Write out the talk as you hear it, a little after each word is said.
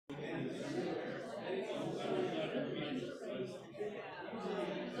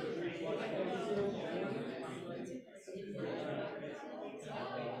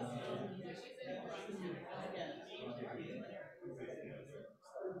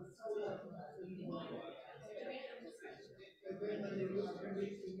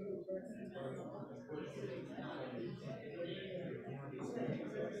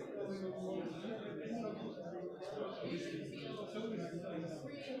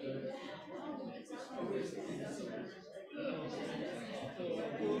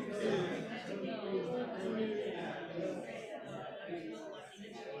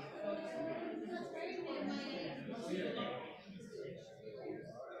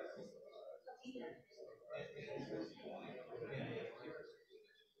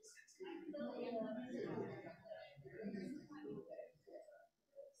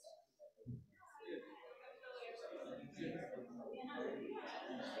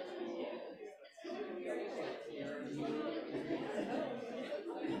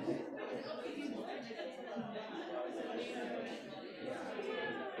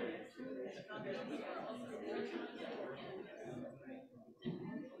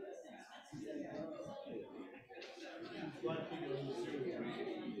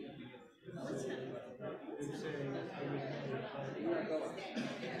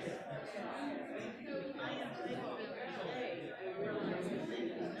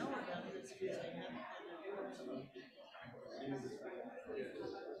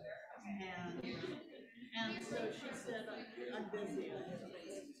And so she said, I'm busy.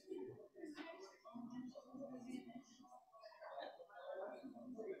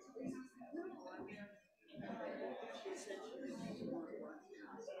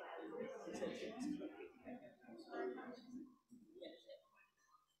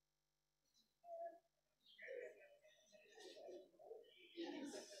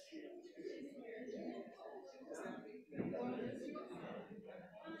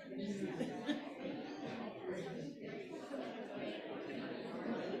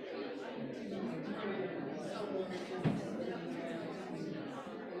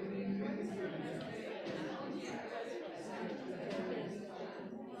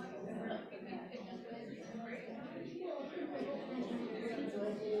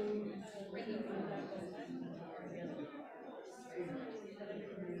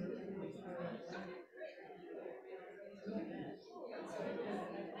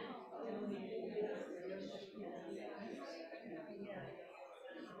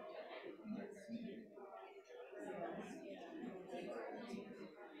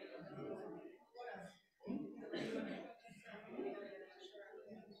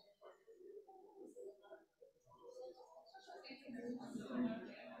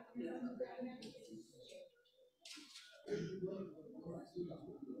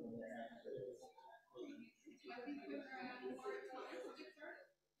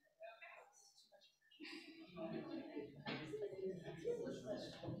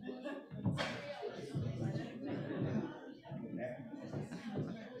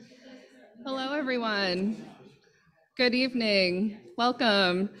 Hello, everyone. Good evening.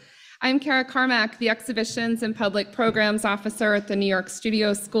 Welcome. I'm Kara Carmack, the Exhibitions and Public Programs Officer at the New York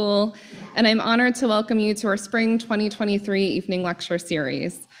Studio School, and I'm honored to welcome you to our Spring 2023 Evening Lecture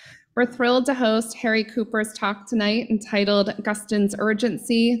Series. We're thrilled to host Harry Cooper's talk tonight entitled Guston's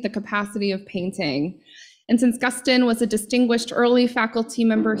Urgency, the Capacity of Painting. And since Guston was a distinguished early faculty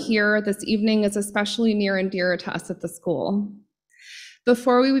member here, this evening is especially near and dear to us at the school.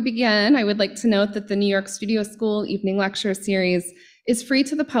 Before we begin, I would like to note that the New York Studio School Evening Lecture Series is free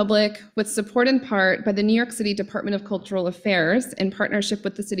to the public with support in part by the New York City Department of Cultural Affairs in partnership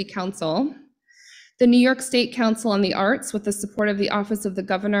with the City Council, the New York State Council on the Arts with the support of the Office of the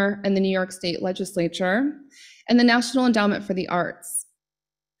Governor and the New York State Legislature, and the National Endowment for the Arts.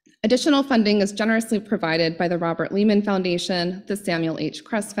 Additional funding is generously provided by the Robert Lehman Foundation, the Samuel H.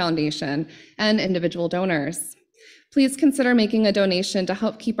 Kress Foundation, and individual donors. Please consider making a donation to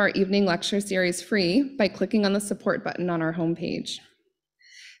help keep our evening lecture series free by clicking on the support button on our homepage.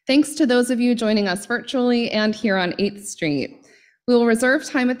 Thanks to those of you joining us virtually and here on 8th Street. We will reserve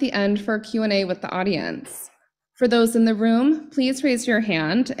time at the end for a Q&A with the audience. For those in the room, please raise your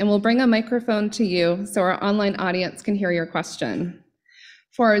hand and we'll bring a microphone to you so our online audience can hear your question.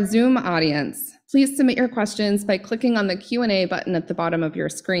 For our Zoom audience, please submit your questions by clicking on the Q&A button at the bottom of your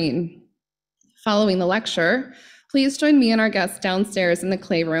screen. Following the lecture, please join me and our guests downstairs in the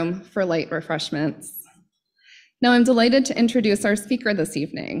clay room for light refreshments. Now I'm delighted to introduce our speaker this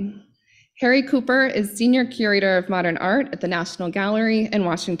evening. Harry Cooper is Senior Curator of Modern Art at the National Gallery in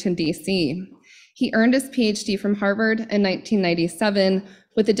Washington, D.C. He earned his Ph.D. from Harvard in 1997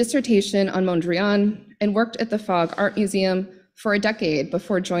 with a dissertation on Mondrian and worked at the Fogg Art Museum for a decade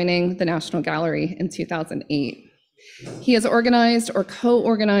before joining the National Gallery in 2008. He has organized or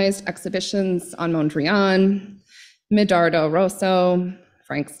co-organized exhibitions on Mondrian, Medardo Rosso,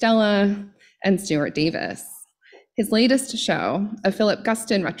 Stella, and Stuart Davis. His latest show, a Philip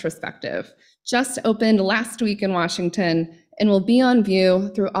Guston retrospective, just opened last week in Washington and will be on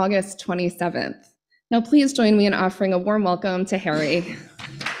view through August 27th. Now, please join me in offering a warm welcome to Harry.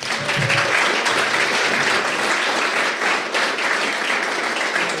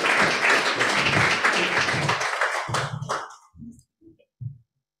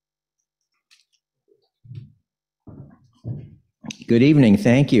 Good evening,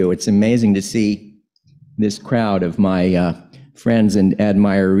 thank you. It's amazing to see this crowd of my friends and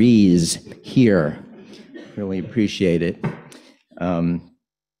admirees here. Really appreciate it.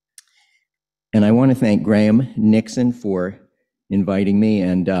 And I want to thank Graham Nixon for inviting me,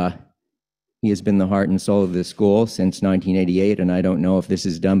 and he has been the heart and soul of this school since 1988, and I don't know if this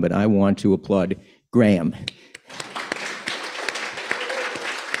is done, but I want to applaud Graham.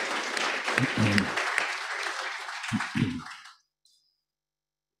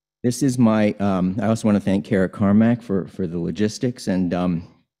 This is my, I also want to thank Kara Carmack for the logistics, and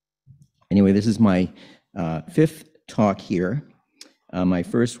anyway, this is my fifth talk here. My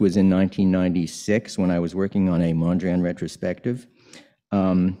first was in 1996 when I was working on a Mondrian retrospective.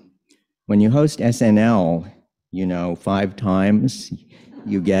 When you host SNL, you know, 5 times,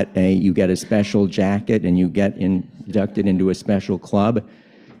 you get a special jacket and you get inducted into a special club.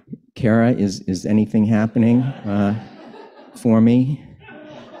 Kara, is anything happening for me?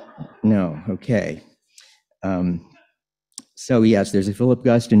 No, okay. So yes, there's a Philip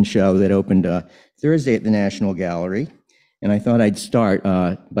Guston show that opened Thursday at the National Gallery. And I thought I'd start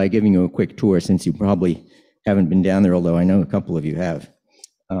by giving you a quick tour, since you probably haven't been down there, although I know a couple of you have.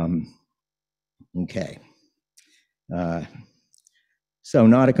 Okay. So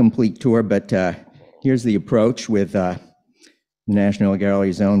not a complete tour, but here's the approach with the National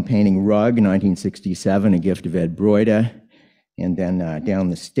Gallery's own painting Rug, 1967, a gift of Ed Broida. And then down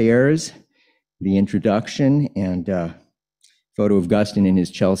the stairs, the introduction, and photo of Guston in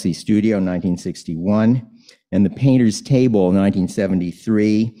his Chelsea studio, 1961. And the Painter's Table,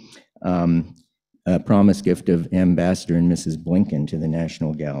 1973, a promise gift of Ambassador and Mrs. Blinken to the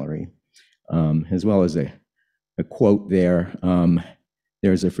National Gallery, as well as a quote there.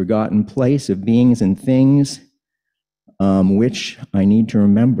 There's a forgotten place of beings and things, which I need to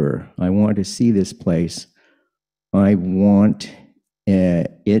remember. I want to see this place. I want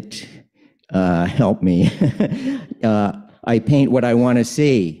it, help me. I paint what I want to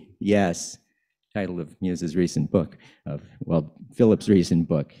see, yes. Title of Muse's recent book, Philip's recent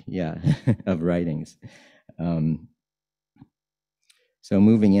book, yeah, of writings. So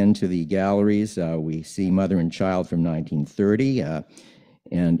moving into the galleries, we see Mother and Child from 1930,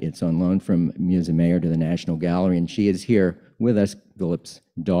 and it's on loan from Musa Mayer to the National Gallery, and she is here with us, Philip's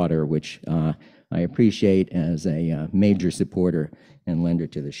daughter, which I appreciate as a major supporter and lender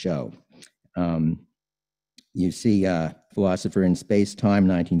to the show. You see Philosopher in Space-Time,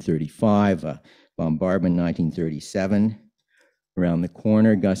 1935, Bombardment, 1937. Around the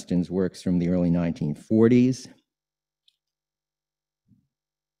corner, Guston's works from the early 1940s.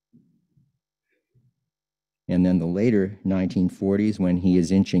 And then the later 1940s, when he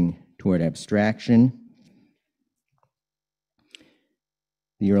is inching toward abstraction.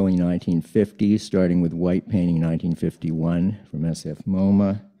 The early 1950s, starting with white painting, 1951, from S.F.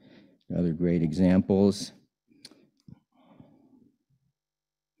 MoMA. Other great examples.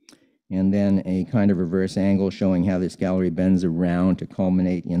 And then a kind of reverse angle showing how this gallery bends around to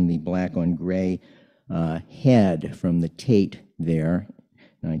culminate in the black on gray head from the Tate there,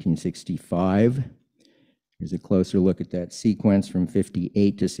 1965. Here's a closer look at that sequence from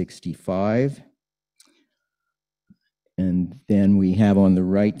 58 to 65. And then we have on the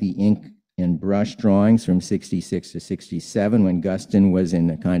right the ink and brush drawings from 66 to 67, when Guston was in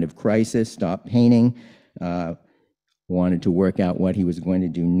a kind of crisis, stopped painting, wanted to work out what he was going to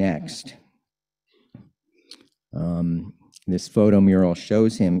do next. This photo mural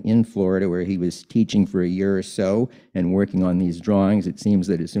shows him in Florida, where he was teaching for a year or so and working on these drawings. It seems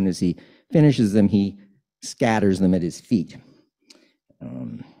that as soon as he finishes them, he scatters them at his feet.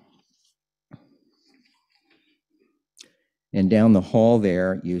 And down the hall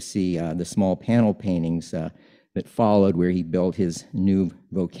there, you see the small panel paintings that followed, where he built his new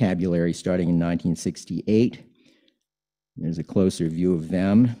vocabulary starting in 1968. There's a closer view of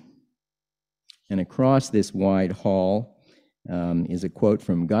them. And across this wide hall is a quote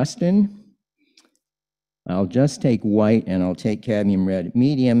from Guston. I'll just take white and I'll take cadmium red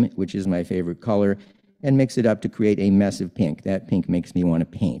medium, which is my favorite color, and mix it up to create a mess of pink. That pink makes me want to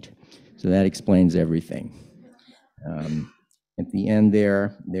paint. So that explains everything. At the end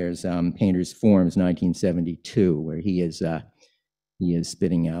there's Painter's Forms, 1972, where he is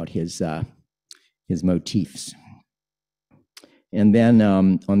spitting out his motifs. And then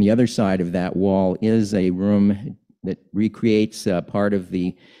on the other side of that wall is a room that recreates part of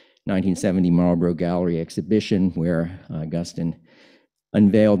the 1970 Marlborough Gallery exhibition, where Guston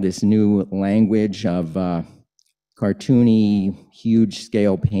unveiled this new language of cartoony,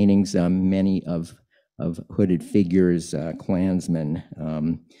 huge-scale paintings, many of hooded figures, Klansmen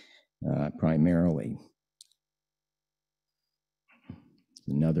primarily.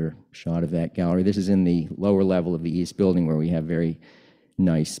 Another shot of that gallery. This is in the lower level of the East Building, where we have very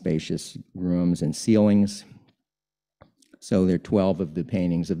nice, spacious rooms and ceilings. So there are 12 of the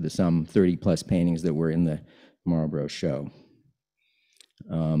paintings of the some 30-plus paintings that were in the Marlborough show.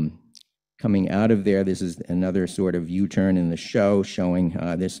 Coming out of there, this is another sort of U-turn in the show, showing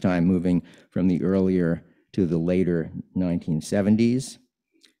this time moving from the earlier to the later 1970s.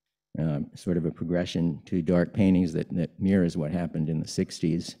 Sort of a progression to dark paintings that mirrors what happened in the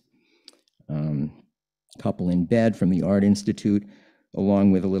 60s. Couple in Bed from the Art Institute,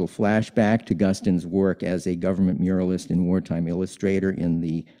 along with a little flashback to Guston's work as a government muralist and wartime illustrator in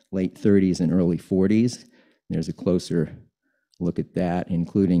the late 30s and early 40s. There's a closer look at that,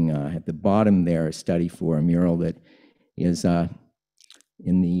 including at the bottom there, a study for a mural that is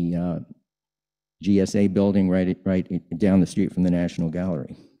in the GSA building right down the street from the National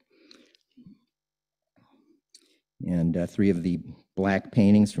Gallery. And 3 of the black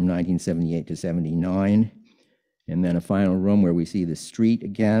paintings from 1978 to 79. And then a final room where we see the street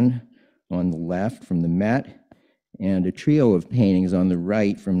again on the left from the Met, and a trio of paintings on the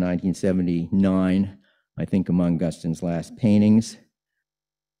right from 1979, I think among Guston's last paintings.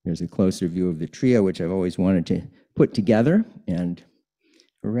 There's a closer view of the trio, which I've always wanted to put together, and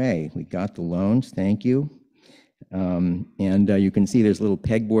hooray, we got the loans, thank you. You can see there's a little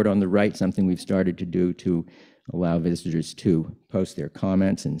pegboard on the right, something we've started to do to allow visitors to post their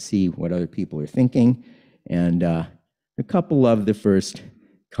comments and see what other people are thinking. And a couple of the first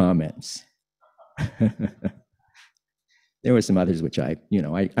comments. There were some others which I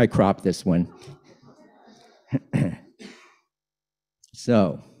cropped this one.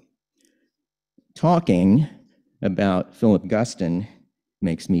 So, talking about Philip Guston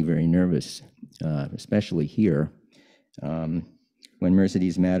makes me very nervous, especially here. When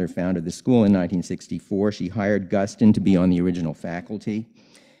Mercedes Matter founded the school in 1964, she hired Guston to be on the original faculty,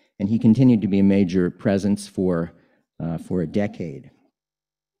 and he continued to be a major presence for a decade.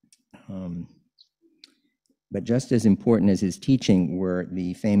 But just as important as his teaching were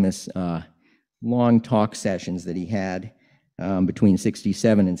the famous long talk sessions that he had between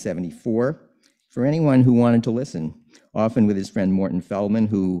 67 and 74 for anyone who wanted to listen, often with his friend Morton Feldman,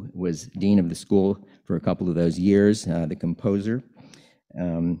 who was dean of the school for a couple of those years, the composer.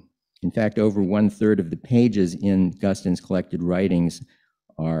 In fact, over 1/3 of the pages in Guston's collected writings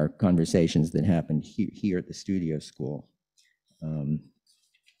are conversations that happened here at the studio school.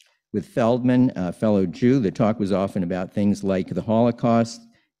 With Feldman, a fellow Jew, the talk was often about things like the Holocaust,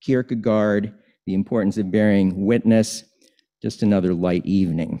 Kierkegaard, the importance of bearing witness, just another light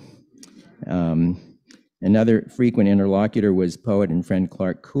evening. Another frequent interlocutor was poet and friend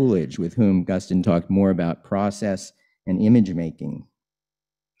Clark Coolidge, with whom Guston talked more about process and image making.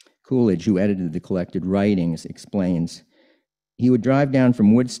 Coolidge, who edited the collected writings, explains, he would drive down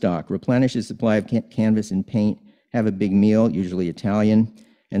from Woodstock, replenish his supply of canvas and paint, have a big meal, usually Italian,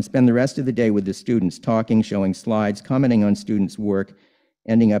 and spend the rest of the day with the students, talking, showing slides, commenting on students' work,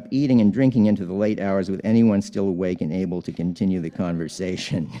 ending up eating and drinking into the late hours with anyone still awake and able to continue the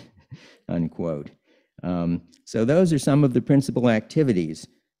conversation, unquote. So those are some of the principal activities: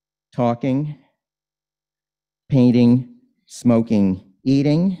 talking, painting, smoking,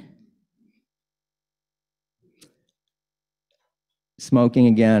 eating, smoking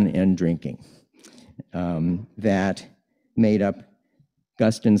again, and drinking. That made up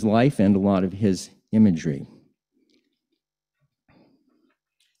Guston's life and a lot of his imagery.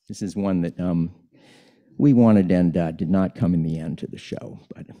 This is one that we wanted and did not come in the end to the show,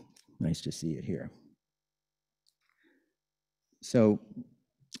 but nice to see it here. So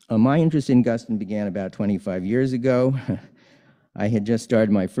my interest in Guston began about 25 years ago. I had just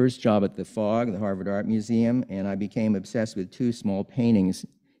started my first job at the Fogg, the Harvard Art Museum, and I became obsessed with 2 small paintings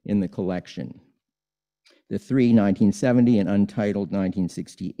in the collection. The 3, 1970, and Untitled,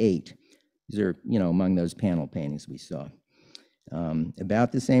 1968. These are, among those panel paintings we saw.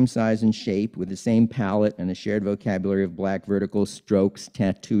 about the same size and shape, with the same palette and a shared vocabulary of black vertical strokes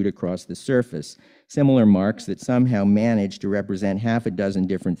tattooed across the surface. Similar marks that somehow manage to represent half a dozen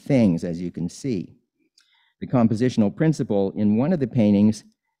different things, as you can see. The compositional principle in one of the paintings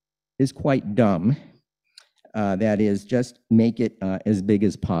is quite dumb. That is, just make it as big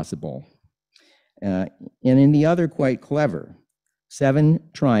as possible. And in the other, quite clever.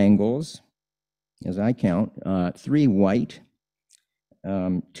 7 triangles, as I count, 3 white,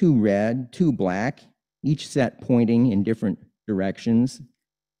 2 red, 2 black, each set pointing in different directions,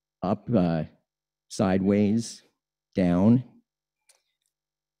 up, sideways, down.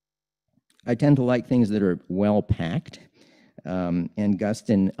 I tend to like things that are well packed, and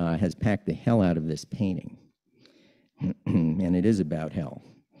Guston has packed the hell out of this painting. And it is about hell.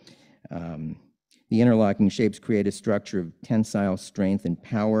 The interlocking shapes create a structure of tensile strength and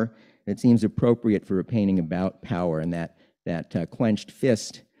power that seems appropriate for a painting about power, and that clenched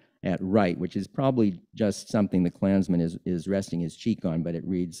fist at right, which is probably just something the Klansman is resting his cheek on, but it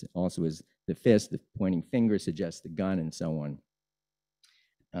reads also as the fist, the pointing finger suggests the gun, and so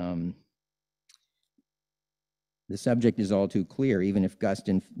on. The subject is all too clear, even if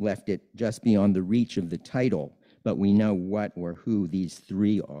Guston left it just beyond the reach of the title, but we know what or who these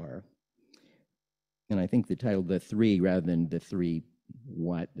 3 are. And I think the title, The Three, rather than The Three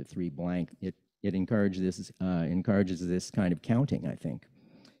What, The Three Blank, it encourages this kind of counting, I think,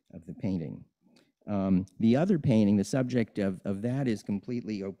 of the painting. The other painting, the subject of that is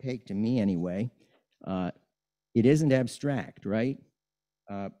completely opaque to me anyway. It isn't abstract, right?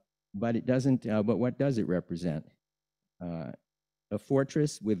 But it doesn't, but what does it represent? A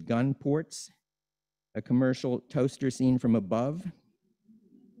fortress with gun ports, a commercial toaster seen from above,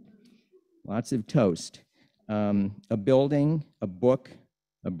 lots of toast, a building, a book,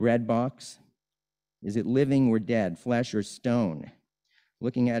 a bread box. Is it living or dead, flesh or stone?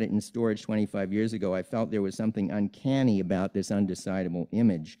 Looking at it in storage 25 years ago, I felt there was something uncanny about this undecidable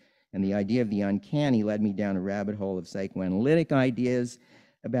image. And the idea of the uncanny led me down a rabbit hole of psychoanalytic ideas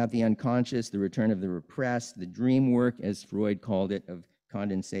about the unconscious, the return of the repressed, the dream work, as Freud called it, of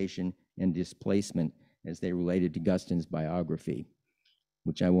condensation and displacement, as they related to Guston's biography,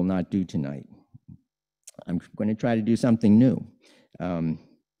 which I will not do tonight. I'm going to try to do something new.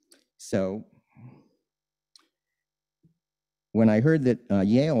 So when I heard that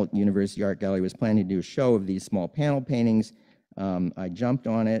Yale University Art Gallery was planning to do a show of these small panel paintings, I jumped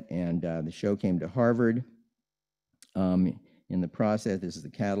on it, and the show came to Harvard. In the process, this is the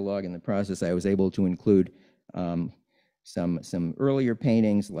catalog. In the process, I was able to include some earlier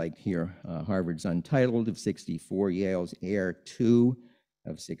paintings, like here, Harvard's Untitled of '64, Yale's Air 2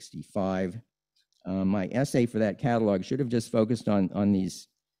 of '65. My essay for that catalog should have just focused on this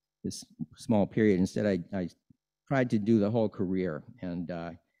small period. Instead, I tried to do the whole career, and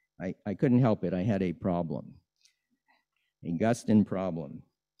I couldn't help it. I had a problem, a Guston problem.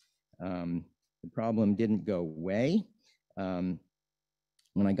 The problem didn't go away.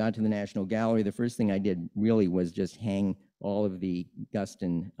 When I got to the National Gallery, the first thing I did really was just hang all of the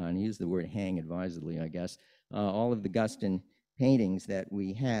Guston, and use the word hang advisedly, I guess, all of the Guston paintings that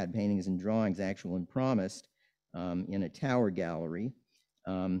we had, paintings and drawings, actual and promised, in a tower gallery.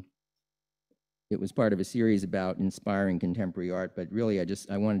 It was part of a series about inspiring contemporary art, but really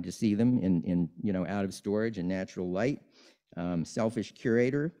I wanted to see them in out of storage and natural light. Selfish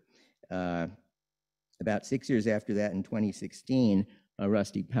curator. About 6 years after that, in 2016,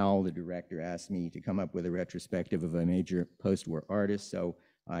 Rusty Powell, the director, asked me to come up with a retrospective of a major post-war artist, so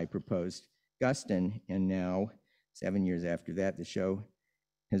I proposed Guston, and now, 7 years after that, the show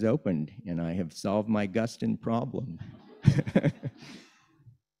has opened, and I have solved my Guston problem.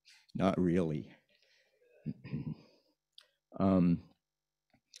 Not really.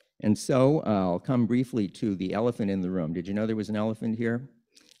 And so I'll come briefly to the elephant in the room. Did you know there was an elephant here?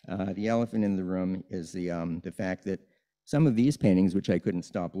 The elephant in the room is the fact that some of these paintings, which I couldn't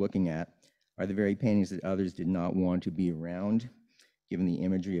stop looking at, are the very paintings that others did not want to be around, given the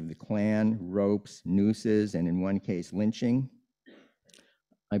imagery of the Klan, ropes, nooses, and in one case, lynching.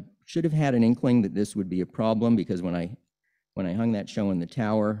 I should have had an inkling that this would be a problem, because when I hung that show in the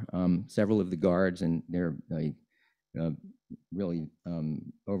tower, several of the guards, and they're a really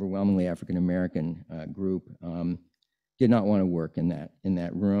overwhelmingly African-American group, did not want to work in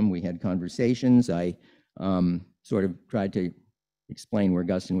that room. We had conversations. I sort of tried to explain where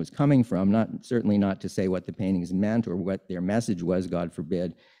Guston was coming from, certainly not to say what the paintings meant or what their message was. God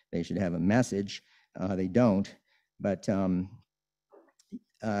forbid they should have a message. They don't. But the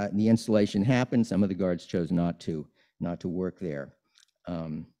installation happened. Some of the guards chose not to work there.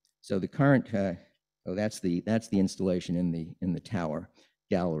 So the current Oh, that's the installation in the tower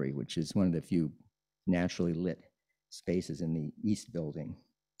gallery, which is one of the few naturally lit spaces in the East Building.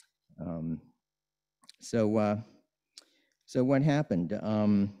 So what happened?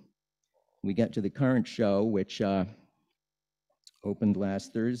 We got to the current show, which opened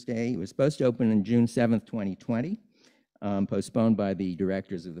last Thursday. It was supposed to open on June 7th, 2020, postponed by the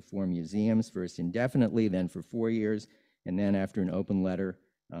directors of the 4 museums, first indefinitely, then for 4 years, and then after an open letter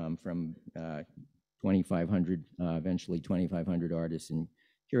from 2,500, eventually 2,500 artists and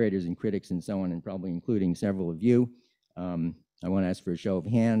curators and critics and so on, and probably including several of you. I won't ask for a show of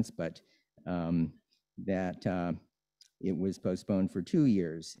hands, but that it was postponed for 2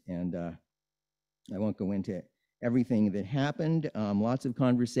 years. And I won't go into everything that happened. Lots of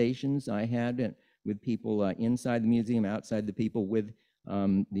conversations I had with people inside the museum, outside the people, with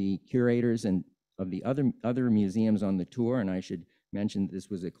the curators and of the other museums on the tour. And I should mention that this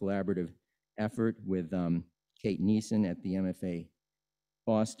was a collaborative effort with Kate Neeson at the MFA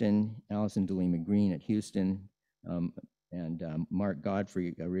Boston, Allison DeLima Green at Houston, and Mark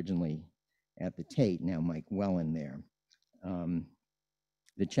Godfrey originally at the Tate, now Mike Wellen there.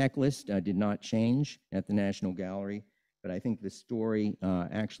 The checklist did not change at the National Gallery, but I think the story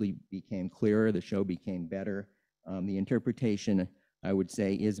actually became clearer, the show became better. The interpretation, I would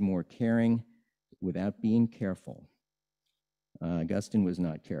say, is more caring without being careful. Guston was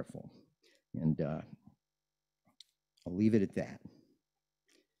not careful, and I'll leave it at that.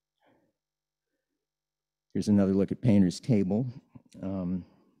 Here's another look at Painter's Table.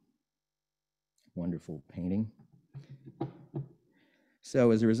 Wonderful painting.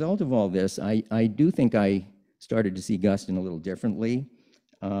 So as a result of all this, I do think I started to see Guston a little differently.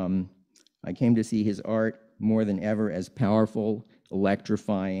 I came to see his art more than ever as powerful,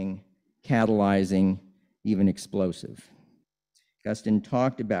 electrifying, catalyzing, even explosive. Guston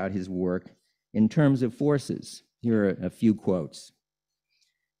talked about his work in terms of forces. Here are a few quotes.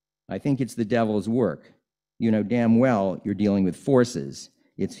 "I think it's the devil's work. You know damn well you're dealing with forces.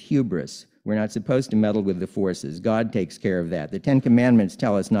 It's hubris. We're not supposed to meddle with the forces. God takes care of that. The 10 Commandments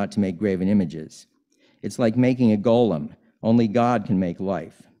tell us not to make graven images. It's like making a golem. Only God can make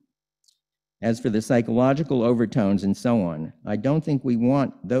life. As for the psychological overtones and so on, I don't think we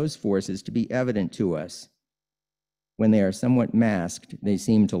want those forces to be evident to us. When they are somewhat masked, they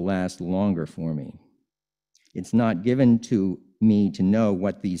seem to last longer for me. It's not given to me to know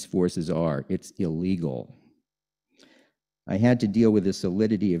what these forces are. It's illegal. I had to deal with the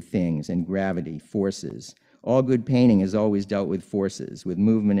solidity of things and gravity, forces. All good painting has always dealt with forces, with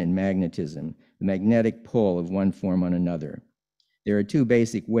movement and magnetism, the magnetic pull of one form on another. There are 2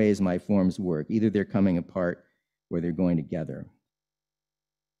 basic ways my forms work. Either they're coming apart or they're going together."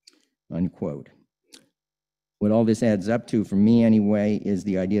 Unquote. What all this adds up to, for me anyway, is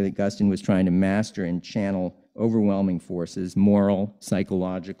the idea that Guston was trying to master and channel overwhelming forces, moral,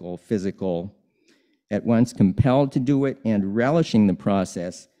 psychological, physical, at once compelled to do it and relishing the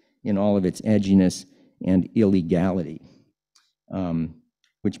process in all of its edginess and illegality.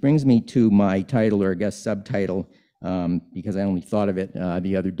 Which brings me to my title, or I guess subtitle, because I only thought of it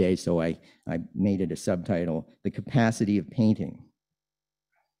the other day, so I made it a subtitle, "The Capacity of Painting."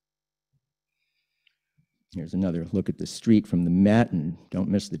 Here's another look at the street from the Met, and don't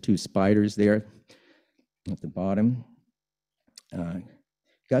miss the 2 spiders there at the bottom.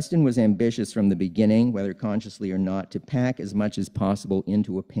 Guston was ambitious from the beginning, whether consciously or not, to pack as much as possible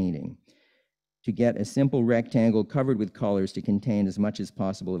into a painting, to get a simple rectangle covered with colors to contain as much as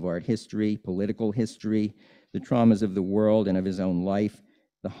possible of art history, political history, the traumas of the world and of his own life,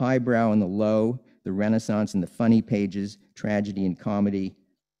 the highbrow and the low, the Renaissance and the funny pages, tragedy and comedy,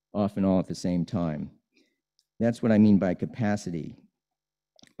 often all at the same time. That's what I mean by capacity.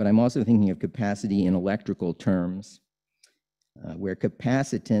 But I'm also thinking of capacity in electrical terms, where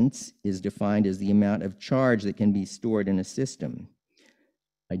capacitance is defined as the amount of charge that can be stored in a system.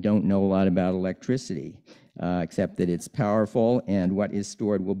 I don't know a lot about electricity, except that it's powerful, and what is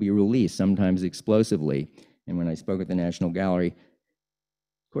stored will be released, sometimes explosively. And when I spoke at the National Gallery,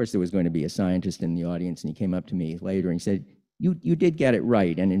 of course there was going to be a scientist in the audience, and he came up to me later and he said, you did get it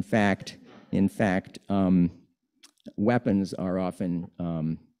right. And in fact, weapons are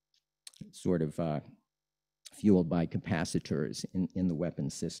often sort of fueled by capacitors in the weapon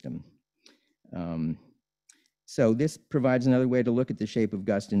system. So this provides another way to look at the shape of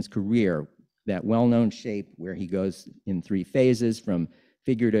Guston's career, that well-known shape where he goes in 3 phases, from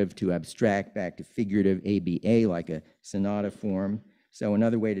figurative to abstract, back to figurative, ABA, like a sonata form. So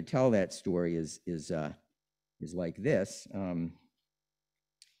another way to tell that story is like this.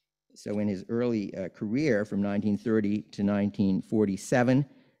 So in his early career, from 1930 to 1947,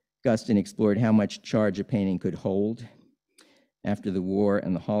 Guston explored how much charge a painting could hold. After the war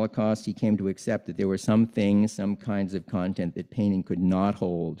and the Holocaust, he came to accept that there were some things, some kinds of content that painting could not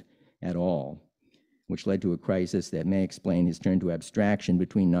hold at all, which led to a crisis that may explain his turn to abstraction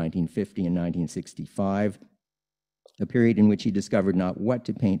between 1950 and 1965, a period in which he discovered not what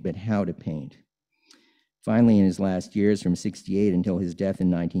to paint, but how to paint. Finally, in his last years, from 68 until his death in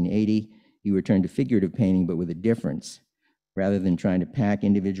 1980, he returned to figurative painting, but with a difference. Rather than trying to pack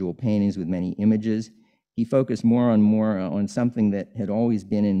individual paintings with many images, he focused more on something that had always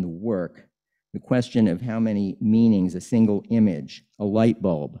been in the work, the question of how many meanings a single image, a light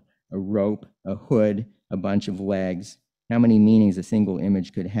bulb, a rope, a hood, a bunch of legs, how many meanings a single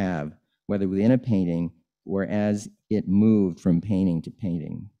image could have, whether within a painting or as it moved from painting to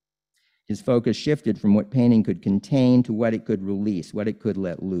painting. His focus shifted from what painting could contain to what it could release, what it could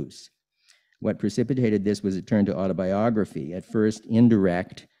let loose. What precipitated this was a turn to autobiography, at first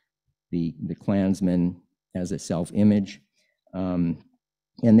indirect, the Klansman as a self-image, and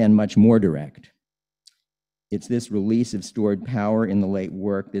then much more direct. It's this release of stored power in the late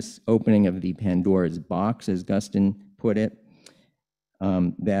work, this opening of the Pandora's box, as Guston put it,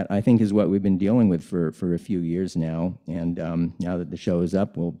 that I think is what we've been dealing with for a few years now. And now that the show is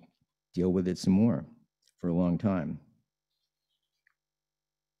up, we'll deal with it some more for a long time.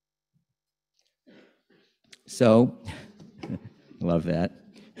 So, love that.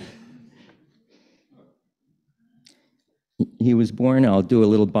 He was born, I'll do a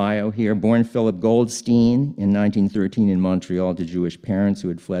little bio here, born Philip Goldstein in 1913 in Montreal to Jewish parents who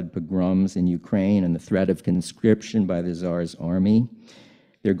had fled pogroms in Ukraine and the threat of conscription by the Tsar's army.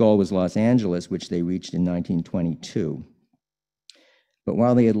 Their goal was Los Angeles, which they reached in 1922. But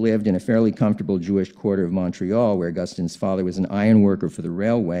while they had lived in a fairly comfortable Jewish quarter of Montreal, where Guston's father was an iron worker for the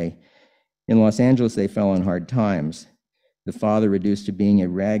railway, in Los Angeles they fell on hard times. The father, reduced to being a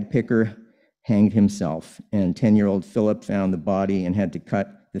rag picker, hanged himself, and 10-year-old Philip found the body and had to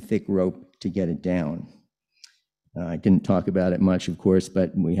cut the thick rope to get it down. I didn't talk about it much, of course,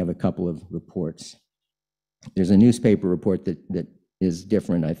 but we have a couple of reports. There's a newspaper report that is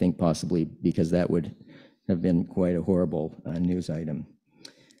different, I think, possibly because that would have been quite a horrible news item.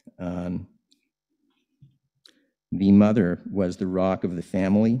 The mother was the rock of the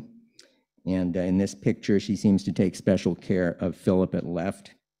family, and in this picture, she seems to take special care of Philip at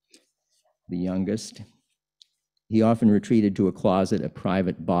left, the youngest. He often retreated to a closet, a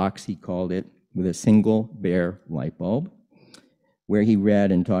private box, he called it, with a single bare light bulb, where he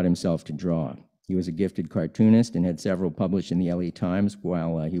read and taught himself to draw. He was a gifted cartoonist and had several published in the LA Times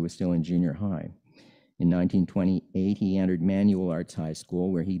while he was still in junior high. In 1928, he entered Manual Arts High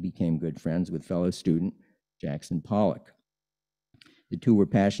School, where he became good friends with fellow student Jackson Pollock. The two were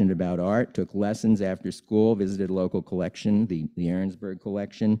passionate about art, took lessons after school, visited a local collection, the Ahrensburg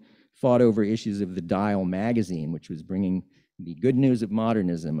collection, fought over issues of The Dial magazine, which was bringing the good news of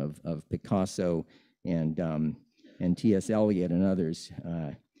modernism, of Picasso and T.S. Eliot and others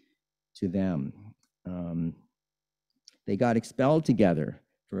to them. They got expelled together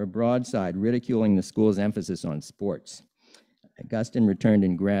for a broadside ridiculing the school's emphasis on sports. Guston returned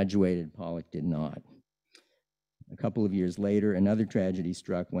and graduated. Pollock did not. A couple of years later, another tragedy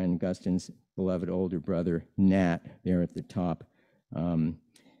struck when Guston's beloved older brother, Nat, there at the top,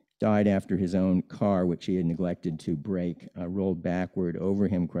 died after his own car, which he had neglected to brake, rolled backward over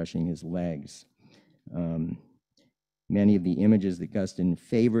him, crushing his legs. Many of the images that Guston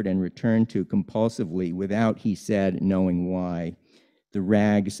favored and returned to compulsively without, he said, knowing why, the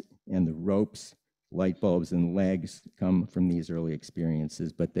rags and the ropes, light bulbs and legs come from these early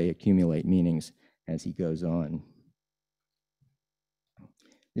experiences, but they accumulate meanings as he goes on.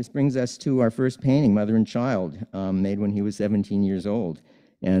 This brings us to our first painting, Mother and Child, made when he was 17 years old.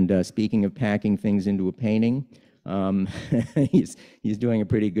 And speaking of packing things into a painting, he's doing a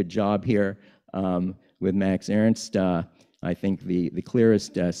pretty good job here with Max Ernst. I think the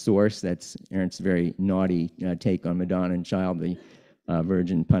clearest source, that's Ernst's very naughty take on Madonna and Child, the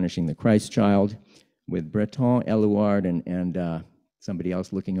Virgin punishing the Christ child, with Breton, Eluard, and somebody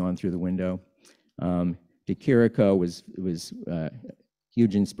else looking on through the window. De Chirico was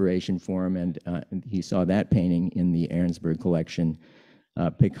huge inspiration for him, and he saw that painting in the Ahrensburg collection.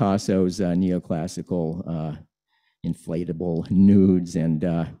 Picasso's neoclassical inflatable nudes and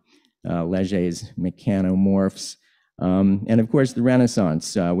Leger's mechanomorphs. And of course the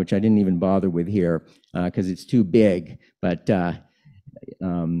Renaissance, which I didn't even bother with here because it's too big, but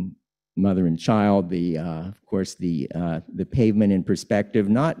Mother and Child, of course the pavement in perspective,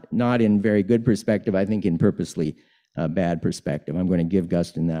 not in very good perspective, I think in purposely bad perspective. I'm going to give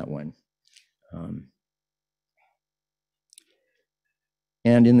Guston that one.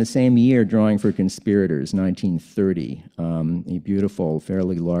 And in the same year, Drawing for Conspirators, 1930, a beautiful,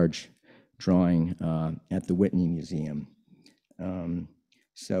 fairly large drawing at the Whitney Museum.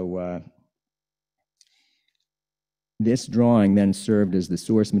 This drawing then served as the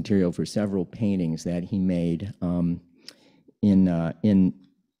source material for several paintings that he made in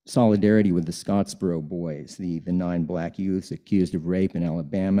solidarity with the Scottsboro Boys, the 9 black youths accused of rape in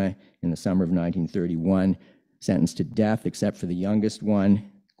Alabama in the summer of 1931, sentenced to death except for the youngest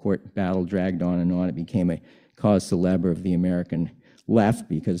one. Court battle dragged on and on. It became a cause célèbre of the American left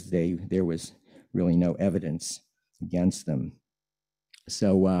because there was really no evidence against them.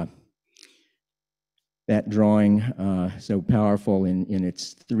 So that drawing, so powerful in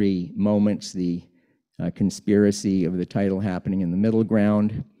its 3 moments, the conspiracy of the title happening in the middle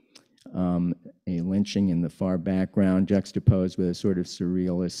ground, a lynching in the far background juxtaposed with a sort of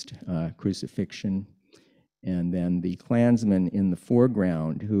surrealist crucifixion, and then the Klansman in the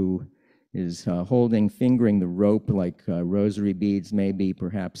foreground who is fingering the rope like rosary beads maybe,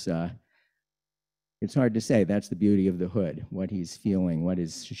 perhaps. It's hard to say. That's the beauty of the hood, what he's feeling, what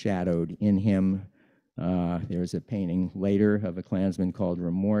is shadowed in him. There's a painting later of a Klansman called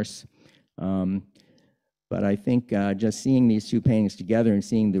Remorse. But I think just seeing these 2 paintings together and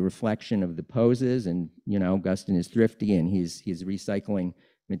seeing the reflection of the poses, and Guston is thrifty and he's recycling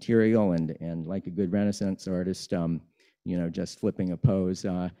material and like a good Renaissance artist, just flipping a pose.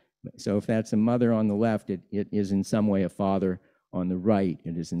 So if that's a mother on the left, it is in some way a father on the right.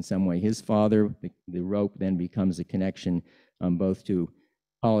 It is in some way his father. The rope then becomes a connection both to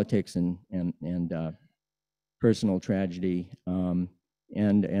politics and personal tragedy.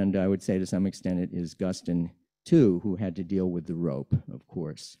 And I would say to some extent it is Guston too who had to deal with the rope, of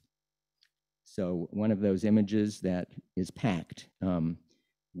course. So one of those images that is packed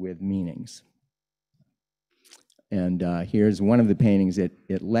with meanings. And here's one of the paintings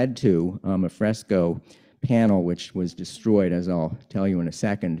it led to, a fresco panel which was destroyed, as I'll tell you in a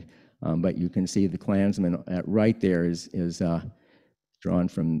second. But you can see the Klansman right there is drawn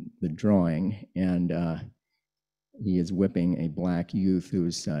from the drawing, and he is whipping a black youth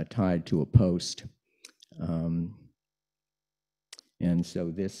who's tied to a post. And so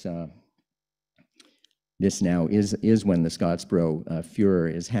this now is when the Scottsboro furor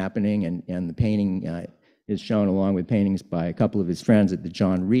is happening, and the painting is shown along with paintings by a couple of his friends at the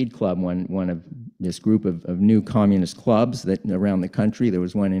John Reed Club, one of this group of new communist clubs that around the country. There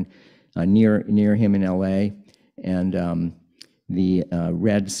was one in near him in LA, and the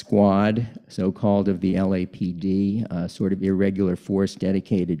Red Squad, so-called, of the LAPD, sort of irregular force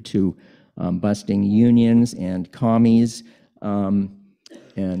dedicated to busting unions and commies.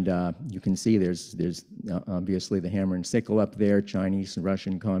 And you can see there's obviously the hammer and sickle up there. Chinese and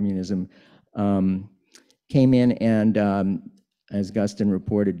Russian communism came in and, as Guston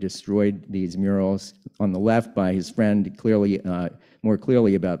reported, destroyed these murals on the left by his friend, more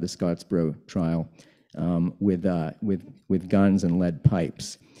clearly about the Scottsboro trial, with guns and lead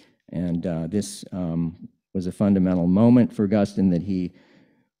pipes. And this was a fundamental moment for Guston that he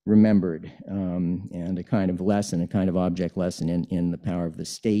remembered, and a kind of lesson, a kind of object lesson in the power of the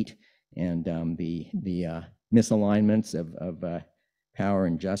state and the misalignments of power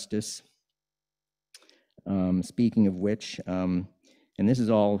and justice. Speaking of which, and this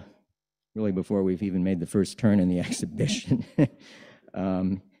is all really before we've even made the first turn in the exhibition.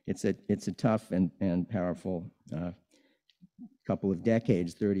 It's a tough and powerful couple of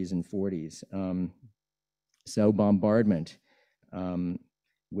decades, 30s and 40s. So Bombardment,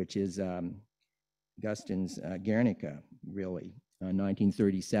 which is Guston's Guernica, really.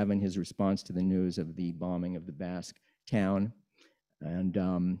 1937, his response to the news of the bombing of the Basque town.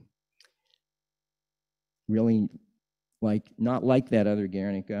 And really not like that other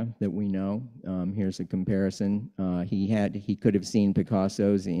Guernica that we know. Here's a comparison. He could have seen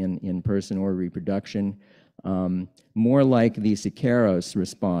Picasso's in person or reproduction. More like the Siqueiros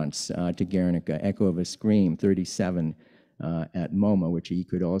response to Guernica, Echo of a Scream, 37 at MoMA, which he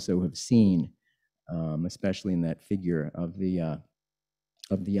could also have seen, especially in that figure of the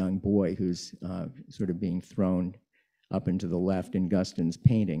young boy who's sort of being thrown up and to the left in Guston's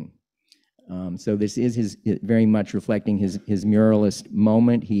painting. So this is very much reflecting his muralist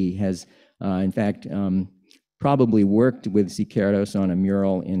moment. He has, in fact, probably worked with Siqueiros on a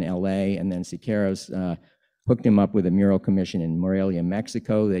mural in LA, and then Siqueiros hooked him up with a mural commission in Morelia,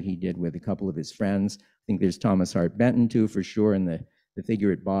 Mexico, that he did with a couple of his friends. I think there's Thomas Hart Benton too, for sure, in the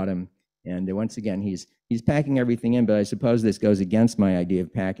figure at bottom. And once again, he's packing everything in, but I suppose this goes against my idea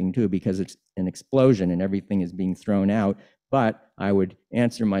of packing too, because it's an explosion and everything is being thrown out. But I would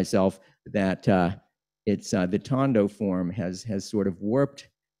answer myself that it's the Tondo form has sort of warped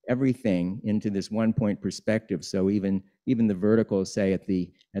everything into this one-point perspective. So even the verticals, say at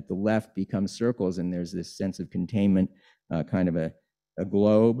the left, become circles, and there's this sense of containment, kind of a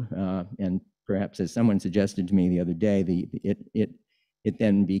globe, and perhaps, as someone suggested to me the other day, it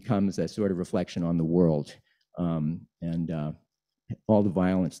then becomes a sort of reflection on the world, and all the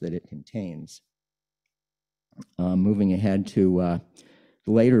violence that it contains. Moving ahead to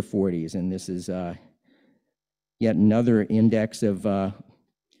the later 40s, and this is yet another index of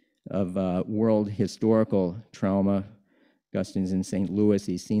world historical trauma. Guston's in St. Louis.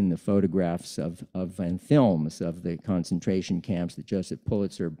 He's seen the photographs and films of the concentration camps that Joseph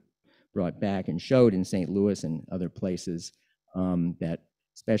Pulitzer brought back and showed in St. Louis and other places, that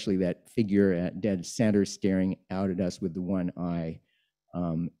especially that figure at dead center staring out at us with the one eye,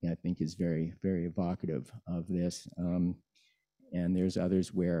 I think is very, very evocative of this. And there's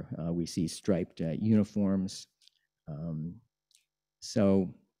others where we see striped uniforms.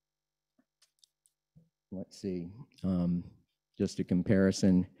 So let's see, just a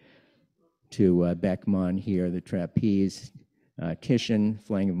comparison to Beckmann here, the trapeze, Titian,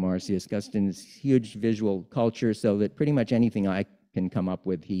 Flaying of Marsyas, Guston's huge visual culture, so that pretty much anything I can come up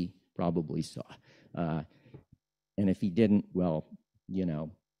with, he probably saw. And if he didn't, well, you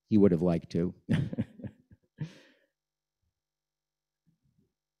know, he would have liked to.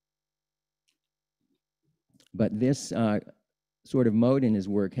 But this sort of mode in his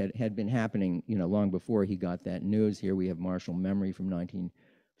work had been happening, you know, long before he got that news. Here we have Martial Memory from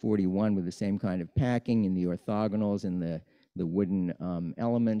 1941 with the same kind of packing and the orthogonals and the wooden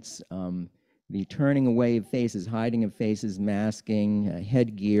elements, the turning away of faces, hiding of faces, masking,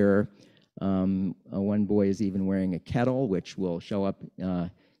 headgear. One boy is even wearing a kettle, which will show up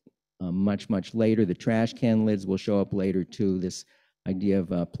much, much later. The trash can lids will show up later too. This idea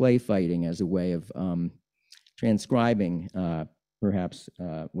of play fighting as a way of transcribing perhaps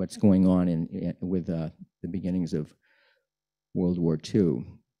what's going on with the beginnings of World War II.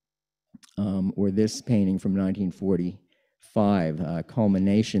 Or this painting from 1945,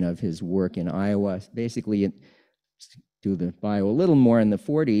 culmination of his work in Iowa. Basically, to the bio a little more, in the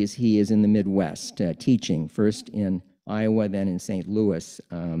 40s, he is in the Midwest teaching, first in Iowa, then in St. Louis,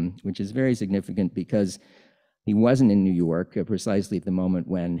 which is very significant because he wasn't in New York precisely at the moment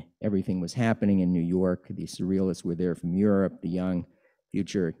when everything was happening in New York. The surrealists were there from Europe. The young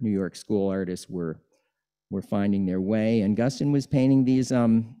future New York school artists were finding their way. And Guston was painting these,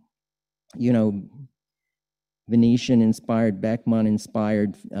 you know, Venetian-inspired,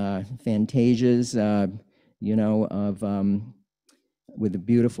 Beckmann-inspired fantasias, you know, of with a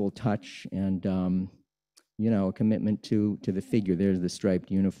beautiful touch and, you know, a commitment to the figure. There's the striped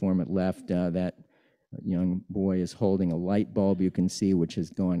uniform at left. That young boy is holding a light bulb, you can see, which has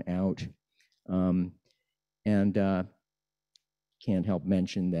gone out. And can't help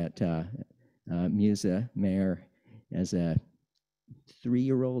mention that Musa Mayer, as a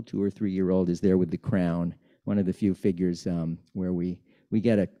 3-year-old, 2 or 3-year-old, is there with the crown, one of the few figures where we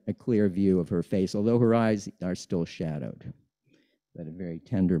get a clear view of her face, although her eyes are still shadowed. But a very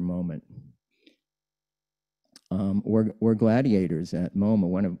tender moment. Or gladiators at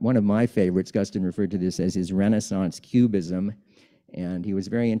MoMA. One of my favorites, Guston referred to this as his Renaissance cubism, and he was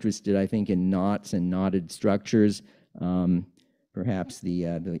very interested, I think, in knots and knotted structures. Perhaps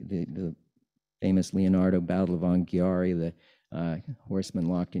the famous Leonardo Battle of Anghiari, the horsemen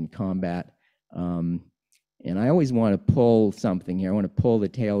locked in combat. And I always want to pull something here. I want to pull the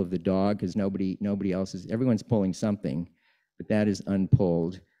tail of the dog because nobody else is. Everyone's pulling something, but that is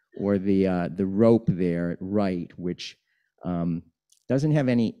unpulled. Or the rope there at right, which doesn't have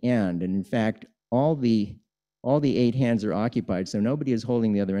any end, and in fact, all the 8 hands are occupied, so nobody is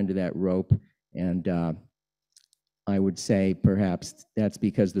holding the other end of that rope. And I would say perhaps that's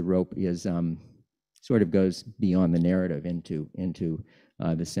because the rope is sort of goes beyond the narrative into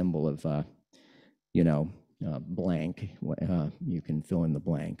the symbol of you know, blank. You can fill in the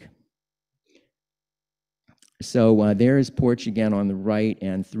blank. So there is Porch again on the right,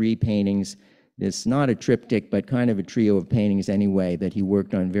 and 3 paintings. It's not a triptych, but kind of a trio of paintings anyway that he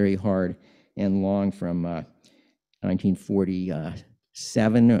worked on very hard and long from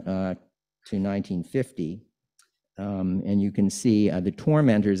 1947 to 1950. And you can see the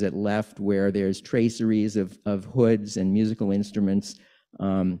Tormentors at left, where there's traceries of hoods and musical instruments,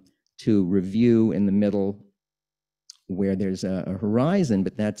 to Review in the middle, where there's a horizon,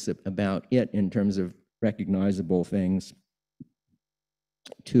 but that's about it in terms of recognizable things,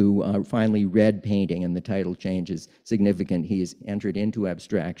 to finally Red painting, and the title change is significant. He has entered into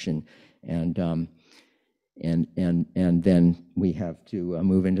abstraction, and then we have to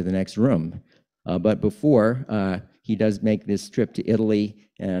move into the next room. But before, he does make this trip to Italy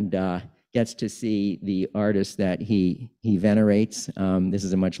and gets to see the artists that he venerates. This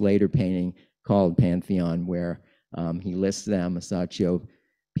is a much later painting called Pantheon, where he lists them: Masaccio,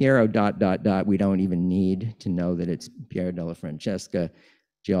 Piero ... We don't even need to know that it's Piero della Francesca,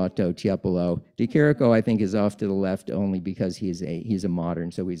 Giotto, Tiepolo. De Chirico, I think, is off to the left only because he's a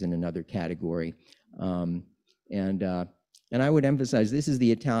modern, so he's in another category. And I would emphasize, this is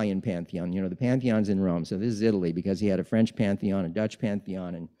the Italian Pantheon. You know, the Pantheon's in Rome, so this is Italy, because he had a French Pantheon, a Dutch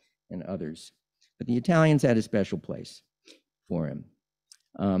Pantheon, and others. But the Italians had a special place for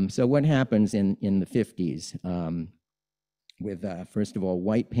him. So what happens in the 50s with, first of all,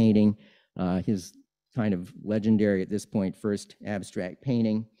 white painting, his kind of legendary at this point first abstract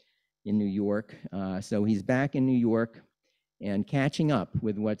painting in New York. So he's back in New York and catching up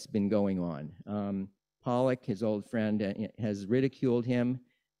with what's been going on. Pollock, his old friend, has ridiculed him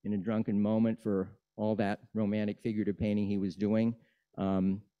in a drunken moment for all that romantic figurative painting he was doing,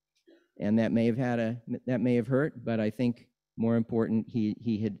 and that may have hurt. But I think more important,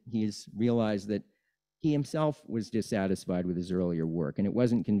 he's realized that he himself was dissatisfied with his earlier work, and it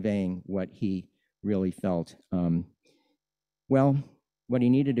wasn't conveying what he really felt. Well, what he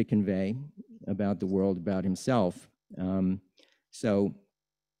needed to convey about the world, about himself. So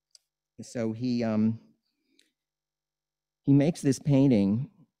he makes this painting,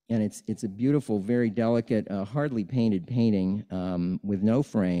 and it's a beautiful, very delicate, hardly painted painting with no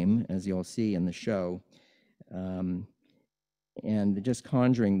frame, as you'll see in the show, and just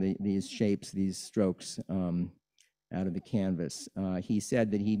conjuring these shapes, these strokes out of the canvas. He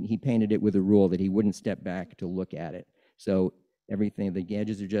said that he painted it with a rule that he wouldn't step back to look at it. So everything, the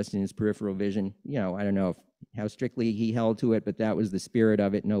edges are just in his peripheral vision. You know, I don't know how strictly he held to it, but that was the spirit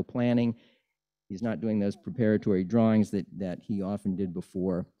of it. No planning. He's not doing those preparatory drawings that he often did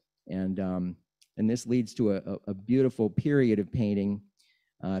before. And this leads to a beautiful period of painting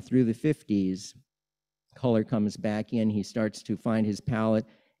through the 50s. Color comes back in. He starts to find his palette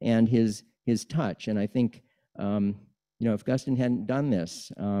and his touch. And I think, you know, if Guston hadn't done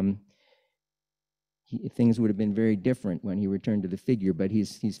this, things would have been very different when he returned to the figure. But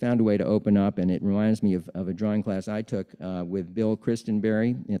he's found a way to open up, and it reminds me of a drawing class I took with Bill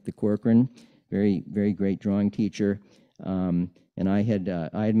Christenberry at the Corcoran. Very, very great drawing teacher. And I had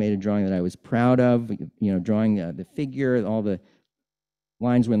made a drawing that I was proud of, you know, drawing the figure, all the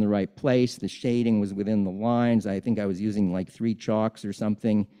lines were in the right place, the shading was within the lines. I think I was using like 3 chalks or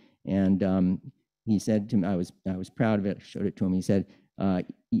something. And he said to me, I was proud of it, I showed it to him. He said,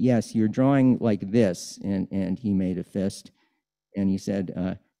 yes, you're drawing like this. And he made a fist. And he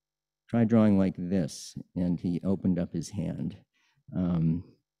said, try drawing like this. And he opened up his hand.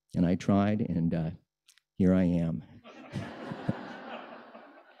 And I tried, and here I am.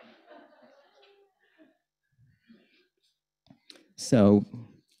 So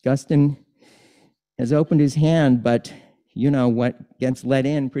Guston has opened his hand, but you know what gets let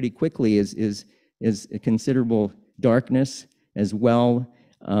in pretty quickly is a considerable darkness as well.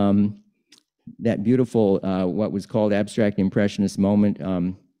 That beautiful, what was called abstract impressionist moment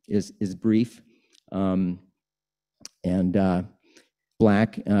is brief.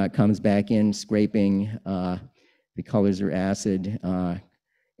 Black comes back in, scraping. The colors are acid,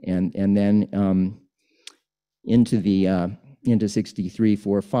 and then into 63,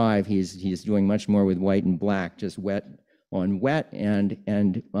 4, 5, he's doing much more with white and black, just wet on wet,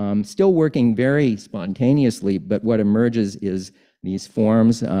 and still working very spontaneously. But what emerges is these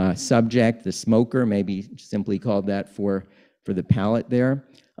forms: subject, the smoker, maybe simply called that for the palette there.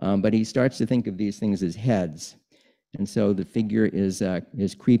 But he starts to think of these things as heads. And so the figure is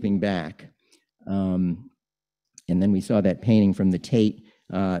creeping back. And then we saw that painting from the Tate,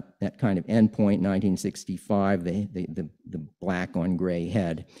 that kind of endpoint, 1965, the black on gray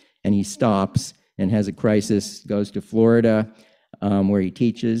head. And he stops and has a crisis, goes to Florida, where he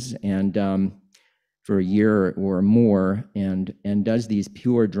teaches, and for a year or more, and does these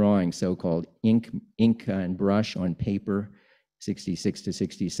pure drawings, so-called ink and brush on paper, 66 to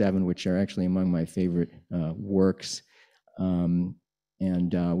 67, which are actually among my favorite works.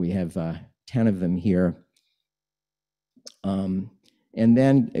 We have 10 of them here. And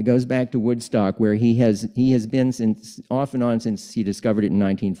then it goes back to Woodstock, where he has been off and on since he discovered it in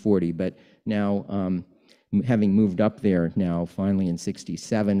 1940, but now having moved up there now, finally in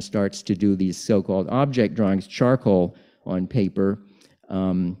 67, starts to do these so-called object drawings, charcoal on paper,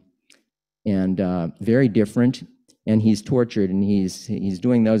 very different. And he's tortured, and he's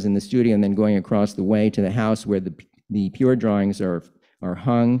doing those in the studio, and then going across the way to the house where the pure drawings are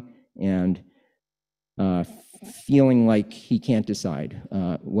hung and feeling like he can't decide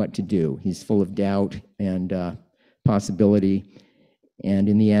what to do. He's full of doubt and possibility. And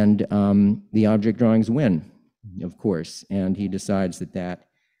in the end, the object drawings win, of course, and he decides that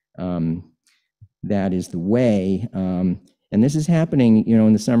that is the way. And this is happening,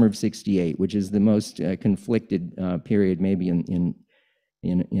 in the summer of '68, which is the most conflicted period maybe in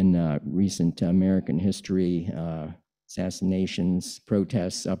recent American history. Assassinations,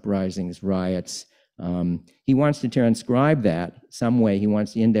 protests, uprisings, riots. He wants to transcribe that some way. He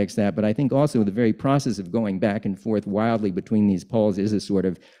wants to index that, but I think also the very process of going back and forth wildly between these poles is a sort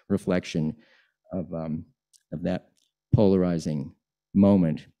of reflection of that polarizing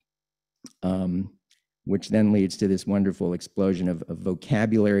moment, which then leads to this wonderful explosion of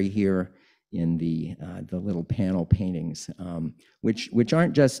vocabulary here in the little panel paintings, which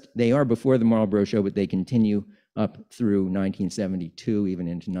aren't just, they are before the Marlborough Show, but they continue up through 1972, even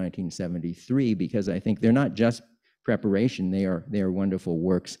into 1973, because I think they're not just preparation, they are wonderful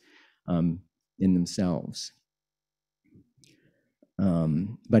works in themselves.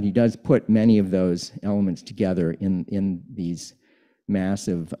 But he does put many of those elements together in these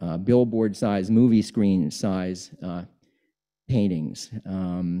massive billboard size, movie screen size paintings.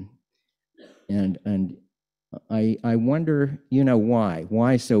 And I wonder,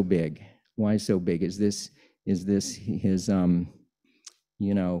 why so big? Why so big? Is this his,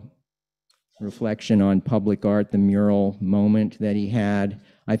 reflection on public art, the mural moment that he had?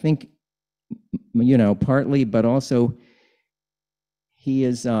 I think, partly, but also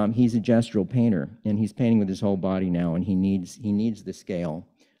he's a gestural painter, and he's painting with his whole body now, and he needs the scale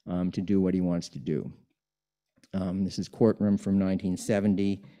to do what he wants to do. This is Courtroom from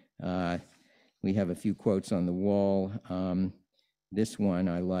 1970. We have a few quotes on the wall. This one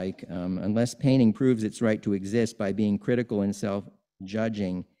I like. Unless painting proves its right to exist by being critical and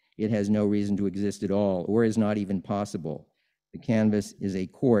self-judging, it has no reason to exist at all, or is not even possible. The canvas is a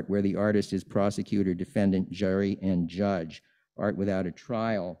court where the artist is prosecutor, defendant, jury, and judge. Art without a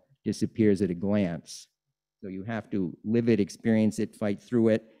trial disappears at a glance. So you have to live it, experience it, fight through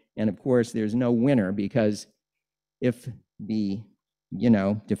it. And of course, there's no winner, because if the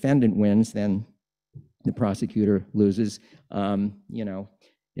defendant wins, then the prosecutor loses.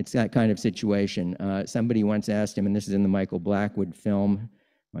 It's that kind of situation. Somebody once asked him, and this is in the Michael Blackwood film,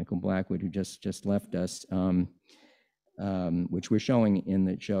 Michael Blackwood, who just left us, which we're showing in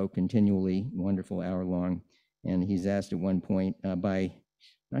the show continually, wonderful hour long. And he's asked at one point by,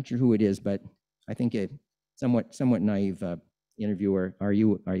 not sure who it is, but I think a somewhat naive interviewer, are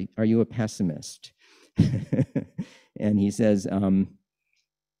you a pessimist? And he says, I'm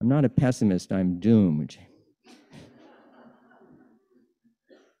not a pessimist, I'm doomed.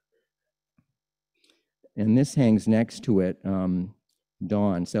 And this hangs next to it,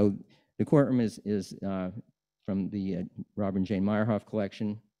 Dawn. So the Courtroom is from the Robert and Jane Meyerhoff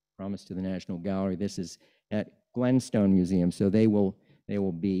collection, promised to the National Gallery. This is at Glenstone Museum, so they will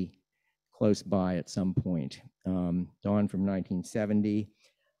be close by at some point. Dawn from 1970,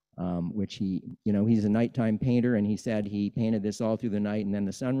 which he's a nighttime painter, and he said he painted this all through the night, and then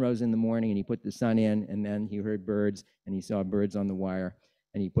the sun rose in the morning, and he put the sun in, and then he heard birds, and he saw birds on the wire,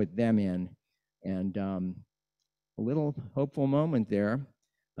 and he put them in. And a little hopeful moment there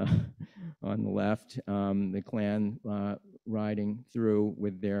on the left, the Klan riding through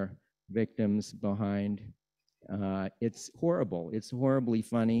with their victims behind. It's horrible. It's horribly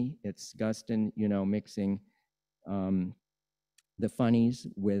funny. It's Guston, mixing the funnies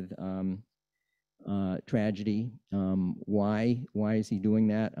with tragedy. Why is he doing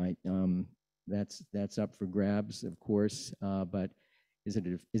that? That's up for grabs, of course. But is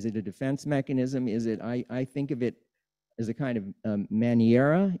it a defense mechanism? Is it? I think of it as a kind of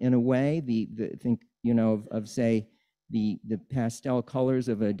maniera in a way. Of say the pastel colors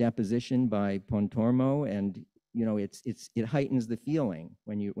of a deposition by Pontormo, and it heightens the feeling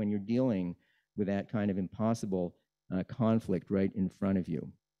when you're dealing with that kind of impossible conflict right in front of you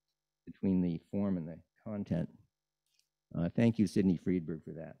between the form and the content. Thank you, Sidney Friedberg,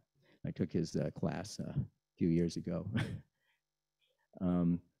 for that. I took his class a few years ago.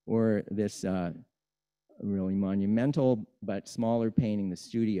 Or this really monumental but smaller painting, The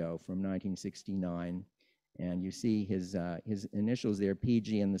Studio, from 1969. And you see his initials there,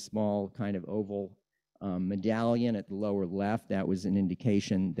 PG, and the small kind of oval medallion at the lower left. That was an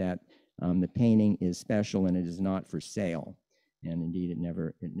indication that the painting is special and it is not for sale. And indeed, it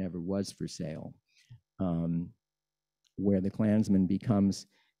never was for sale. Where the Klansman becomes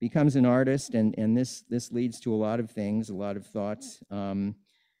an artist, and this leads to a lot of things, a lot of thoughts.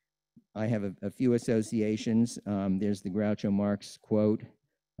 I have a few associations. There's the Groucho Marx quote,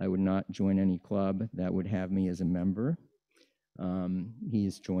 I would not join any club that would have me as a member. He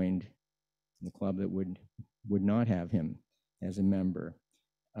has joined the club that would not have him as a member.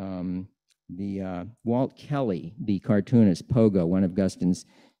 Walt Kelly, the cartoonist, Pogo, one of Guston's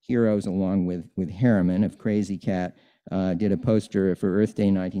heroes, along with Harriman of Crazy Cat, did a poster for Earth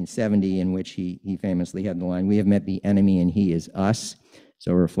Day 1970 in which he famously had the line, "We have met the enemy and he is us."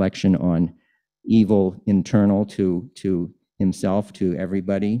 So a reflection on evil internal to himself, to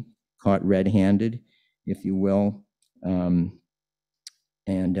everybody, caught red-handed, if you will.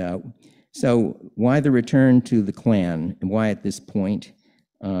 So why the return to the Klan, and why at this point?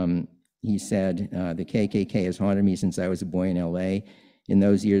 He said, the KKK has haunted me since I was a boy in LA. In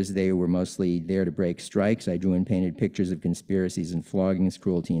those years, they were mostly there to break strikes. I drew and painted pictures of conspiracies and floggings,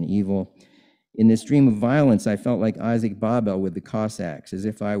 cruelty and evil. In this dream of violence, I felt like Isaac Babel with the Cossacks, as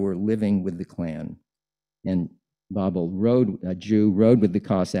if I were living with the Klan. And Babel, a Jew, rode with the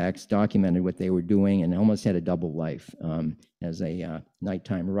Cossacks, documented what they were doing, and almost had a double life as a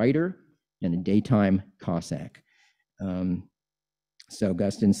nighttime writer and a daytime Cossack. So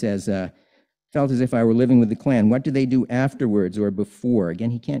Guston says, felt as if I were living with the Klan. What do they do afterwards or before?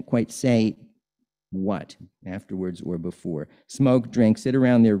 Again, he can't quite say what, afterwards or before. Smoke, drink, sit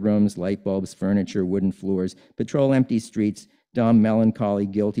around their rooms, light bulbs, furniture, wooden floors, patrol empty streets, dumb, melancholy,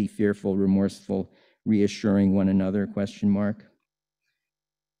 guilty, fearful, remorseful, reassuring one another, question mark.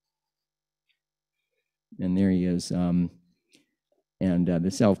 And there he is. And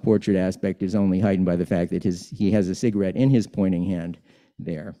the self-portrait aspect is only heightened by the fact that he has a cigarette in his pointing hand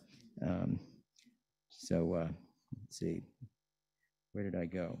there. Let's see, where did I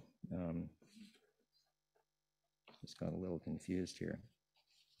go? Just got a little confused here.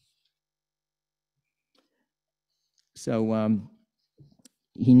 So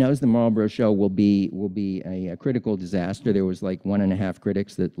he knows the Marlboro show will be a critical disaster. There was like 1.5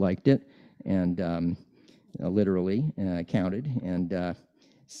 critics that liked it, and literally counted. And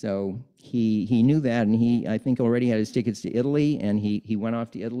so he knew that, and he, I think, already had his tickets to Italy, and he went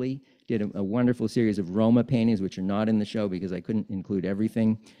off to Italy, did a wonderful series of Roma paintings, which are not in the show because I couldn't include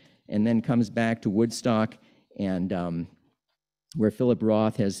everything, and then comes back to Woodstock, and where Philip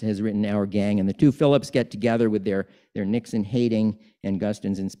Roth has written Our Gang, and the two Philips get together with their Nixon hating, and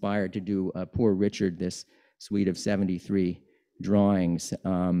Guston's inspired to do Poor Richard, this suite of 73 drawings.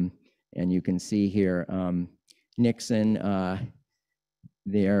 And you can see here Nixon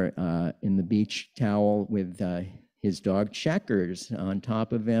there in the beach towel with his dog Checkers on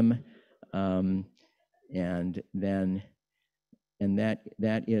top of him, and that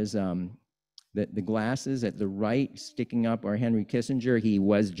is the glasses at the right sticking up are Henry Kissinger. He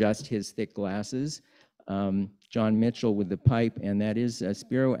was just his thick glasses. John Mitchell with the pipe, and that is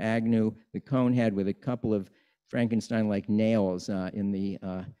Spiro Agnew, the cone head with a couple of Frankenstein-like nails in the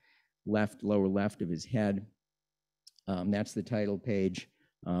lower left of his head. That's the title page,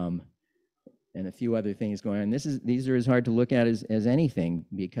 and a few other things going on. These are as hard to look at as anything,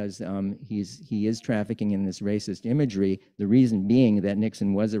 because he is trafficking in this racist imagery. The reason being that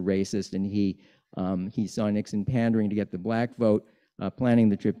Nixon was a racist, and he saw Nixon pandering to get the black vote, planning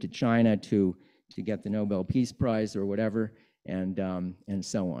the trip to China to get the Nobel Peace Prize or whatever, and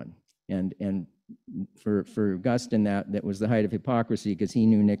so on. And for Guston, that was the height of hypocrisy, because he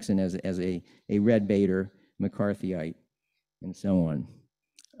knew Nixon as a red baiter, McCarthyite, and so on.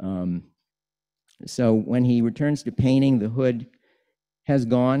 So when he returns to painting, the hood has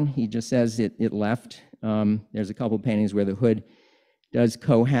gone. He just says it left. There's a couple paintings where the hood does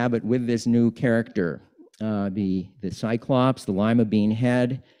cohabit with this new character, the Cyclops, the lima bean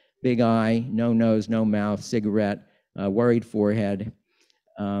head, big eye, no nose, no mouth, cigarette, worried forehead,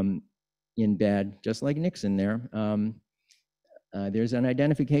 in bed, just like Nixon there. There's an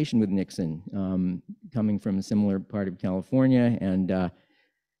identification with Nixon coming from a similar part of California, and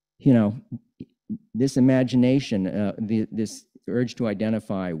this imagination, this urge to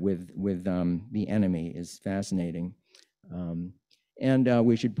identify with the enemy is fascinating. And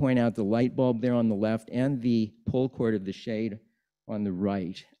we should point out the light bulb there on the left and the pull cord of the shade on the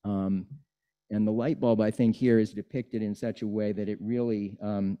right. And the light bulb, I think, here is depicted in such a way that it really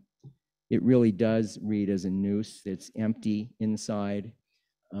does read as a noose. It's empty inside,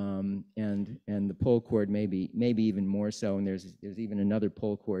 and the pull cord maybe even more so. And there's even another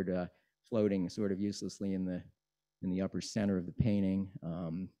pull cord floating sort of uselessly in the upper center of the painting,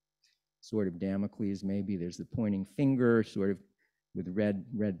 sort of Damocles maybe. There's the pointing finger, sort of with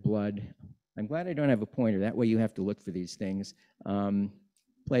red blood. I'm glad I don't have a pointer. That way you have to look for these things.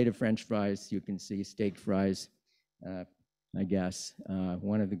 Plate of French fries, you can see steak fries, I guess.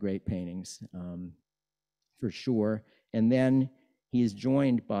 One of the great paintings, for sure. And then he is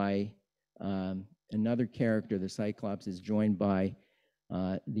joined by another character. The Cyclops is joined by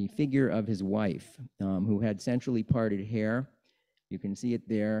the figure of his wife, who had centrally parted hair. You can see it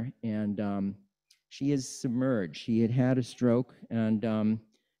there, and she is submerged. She had had a stroke, and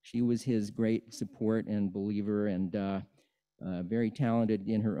she was his great support and believer, and very talented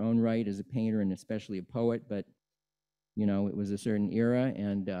in her own right as a painter and especially a poet, but you know, it was a certain era,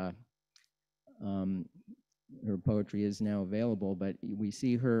 and her poetry is now available, but we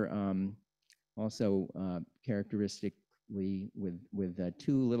see her also characteristically with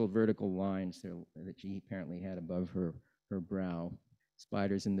two little vertical lines that she apparently had above her brow,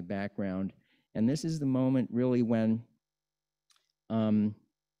 spiders in the background. And this is the moment really when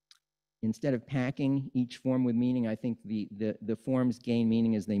instead of packing each form with meaning, I think the forms gain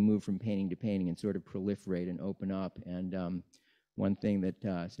meaning as they move from painting to painting and sort of proliferate and open up. And one thing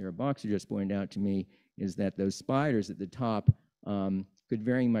that Sarah Boxer just pointed out to me is that those spiders at the top could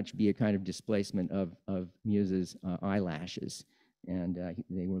very much be a kind of displacement of Muse's eyelashes. And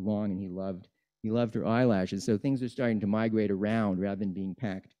they were long, and he loved her eyelashes. So things are starting to migrate around rather than being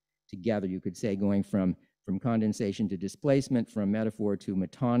packed together. You could say going from condensation to displacement, from metaphor to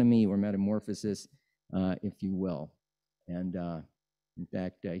metonymy or metamorphosis, if you will. And in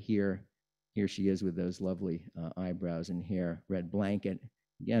fact, here she is with those lovely eyebrows and hair, red blanket.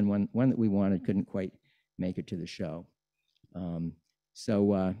 Again, one that we wanted, couldn't quite make it to the show. And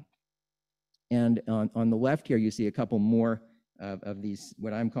on the left here, you see a couple more of these,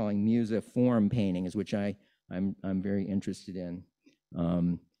 what I'm calling Muse form paintings, which I'm very interested in.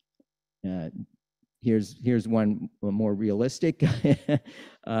 Here's one more realistic,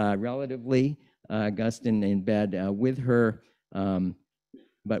 relatively, Guston in bed with her.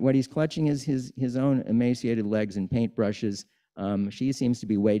 But what he's clutching is his own emaciated legs and paintbrushes. She seems to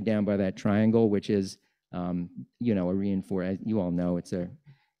be weighed down by that triangle, which is, you know, a reinforcer. You all know it's a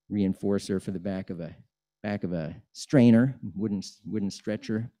reinforcer for the back of a strainer, wooden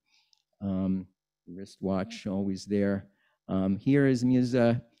stretcher. Wristwatch always there. Here is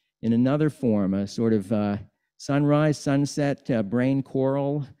Muse in another form, a sort of sunrise, sunset, brain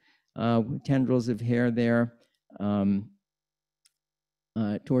coral, tendrils of hair there.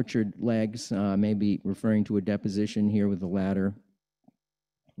 Tortured legs, maybe referring to a deposition here with the ladder,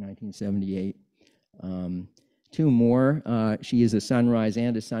 1978. Two more. She is a sunrise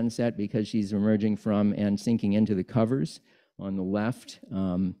and a sunset because she's emerging from and sinking into the covers on the left.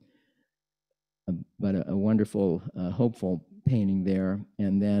 But a wonderful, hopeful painting there.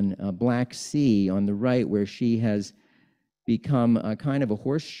 And then Black Sea on the right, where she has become a kind of a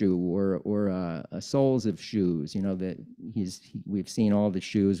horseshoe or a soles of shoes. You know, that we've seen all the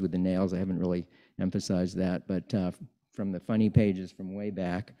shoes with the nails. I haven't really emphasized that, but from the funny pages from way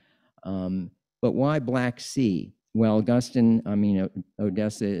back. But why Black Sea? Well, Guston, I mean,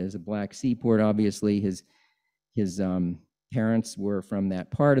 Odessa is a Black Sea port. Obviously, his parents were from that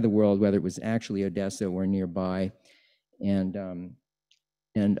part of the world, whether it was actually Odessa or nearby. And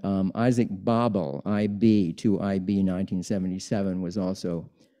Isaac Babel, IB, 2IB 1977, was also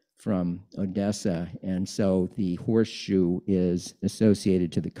from Odessa. And so the horseshoe is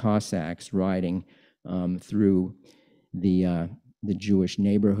associated to the Cossacks riding through the Jewish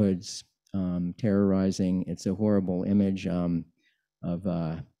neighborhoods, terrorizing. It's a horrible image of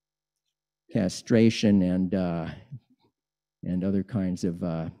castration and other kinds of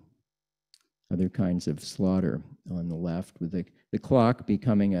slaughter on the left, with the clock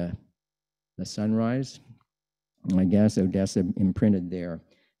becoming a sunrise. I guess Odessa imprinted there.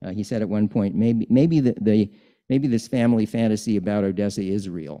 He said at one point, maybe this family fantasy about Odessa is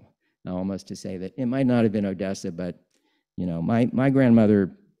real. Almost to say that it might not have been Odessa, but you know, my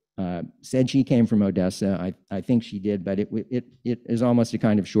grandmother said she came from Odessa. I think she did, but it is almost a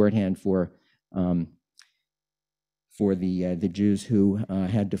kind of shorthand for the Jews who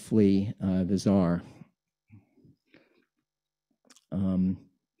had to flee the Tsar.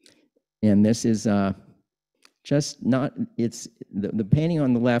 And this is just not, it's, the painting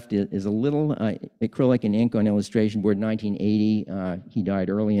on the left is a little acrylic and ink on illustration board, 1980. He died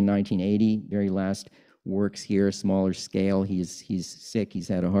early in 1980, very last works here, smaller scale. He's sick, he's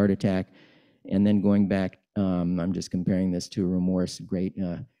had a heart attack. And then going back, I'm just comparing this to Remorse, great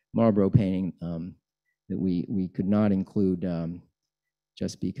Marlborough painting that we could not include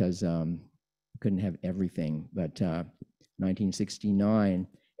just because we couldn't have everything, but 1969.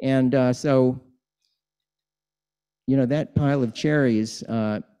 And so, you know, that pile of cherries,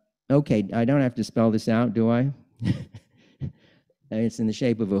 okay, I don't have to spell this out, do I? It's in the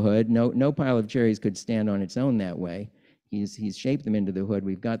shape of a hood. No pile of cherries could stand on its own that way. He's shaped them into the hood.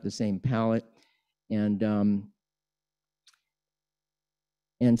 We've got the same palette. And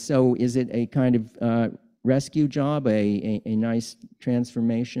and so is it a kind of rescue job, a nice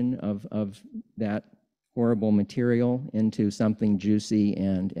transformation of that horrible material into something juicy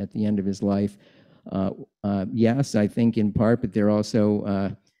and at the end of his life? Yes, I think in part, but they're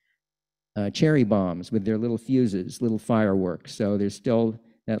also cherry bombs with their little fuses, little fireworks. So there's still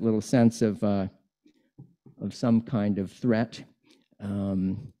that little sense of some kind of threat.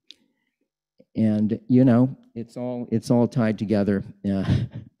 And you know, it's all tied together.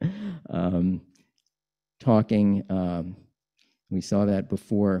 Talking, we saw that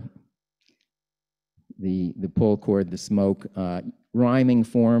before. The pull cord, the smoke, rhyming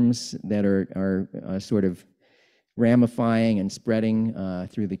forms that are sort of ramifying and spreading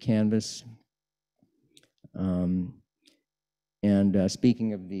through the canvas. And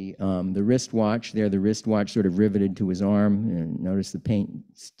speaking of the wristwatch, there, the wristwatch sort of riveted to his arm, and notice the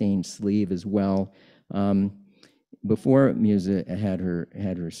paint-stained sleeve as well. Before Musa had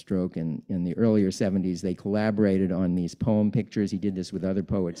her stroke in the earlier 70s, they collaborated on these poem pictures. He did this with other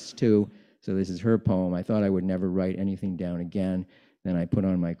poets too. So this is her poem. I thought I would never write anything down again. Then I put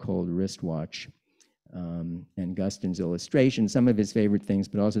on my cold wristwatch. And Guston's illustration, some of his favorite things,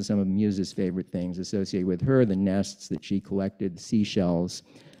 but also some of Musa's favorite things associated with her, the nests that she collected, seashells,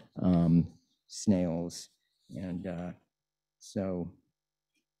 snails. And so,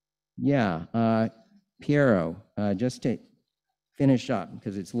 yeah, Piero, just to finish up,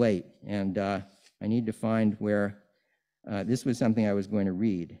 because it's late, and I need to find where, this was something I was going to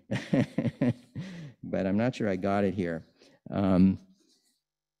read, but I'm not sure I got it here.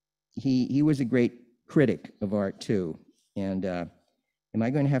 He was a great critic of art too, and am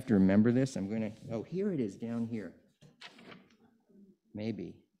I going to have to remember this? I'm going to, oh, here it is down here.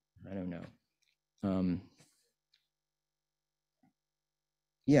 Maybe, I don't know.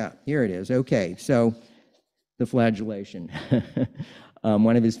 Yeah, here it is. Okay, so the flagellation.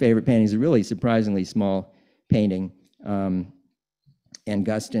 One of his favorite paintings, a really surprisingly small painting, and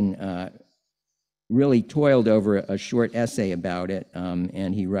Guston really toiled over a short essay about it,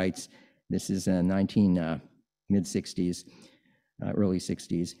 and he writes, this is mid-60s, early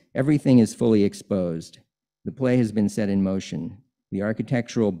 60s. Everything is fully exposed. The play has been set in motion. The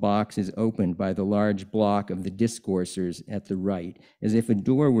architectural box is opened by the large block of the discoursers at the right, as if a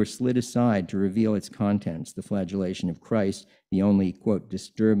door were slid aside to reveal its contents, the flagellation of Christ, the only, quote,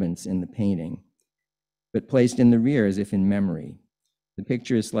 disturbance in the painting, but placed in the rear as if in memory. The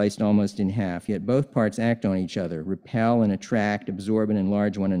picture is sliced almost in half, yet both parts act on each other, repel and attract, absorb and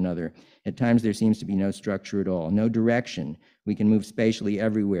enlarge one another. At times there seems to be no structure at all, no direction. We can move spatially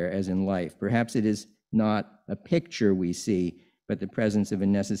everywhere, as in life. Perhaps it is not a picture we see, but the presence of a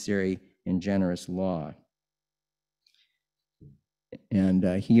necessary and generous law. And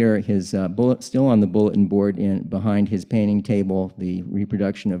here, his still on the bulletin board behind his painting table, the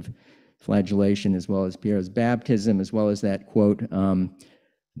reproduction of flagellation, as well as Piero's baptism, as well as that quote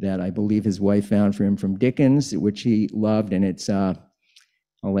that I believe his wife found for him from Dickens, which he loved, and it's, I'll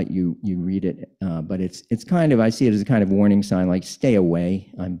let you read it, but it's kind of, I see it as a kind of warning sign, like, stay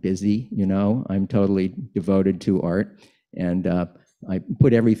away, I'm busy, you know, I'm totally devoted to art, and I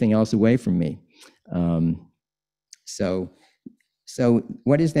put everything else away from me. So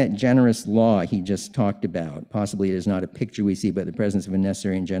what is that generous law he just talked about? Possibly it is not a picture we see, but the presence of a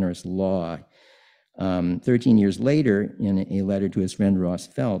necessary and generous law. 13 years later, in a letter to his friend Ross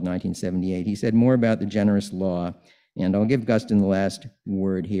Feld, 1978, he said more about the generous law, and I'll give Guston the last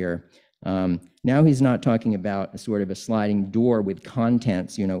word here. Now he's not talking about a sort of a sliding door with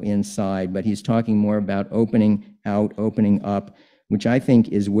contents, you know, inside, but he's talking more about opening out, opening up, which I think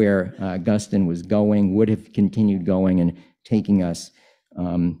is where Guston was going, would have continued going and taking us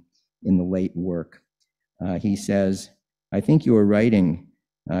in the late work. He says, I think you were writing,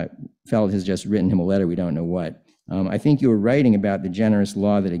 Feld has just written him a letter, we don't know what. I think you were writing about the generous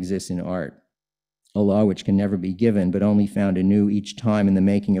law that exists in art, a law which can never be given, but only found anew each time in the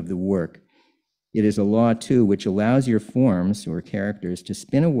making of the work. It is a law, too, which allows your forms or characters to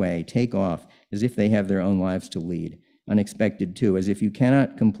spin away, take off, as if they have their own lives to lead. Unexpected, too, as if you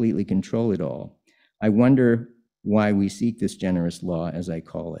cannot completely control it all. I wonder why we seek this generous law, as I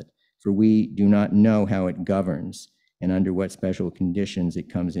call it, for we do not know how it governs and under what special conditions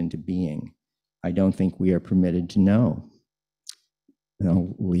it comes into being. I don't think we are permitted to know. And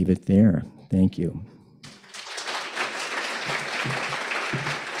I'll leave it there. Thank you.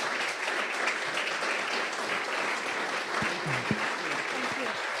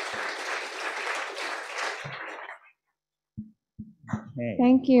 Okay.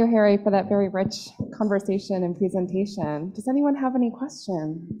 Thank you, Harry, for that very rich conversation and presentation. Does anyone have any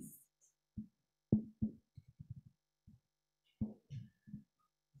questions?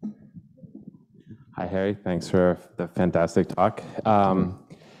 Harry. Thanks for the fantastic talk.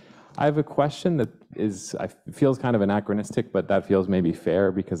 I have a question that feels kind of anachronistic, but that feels maybe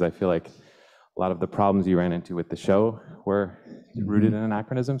fair because I feel like a lot of the problems you ran into with the show were rooted in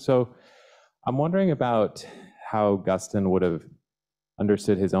anachronism. So I'm wondering about how Guston would have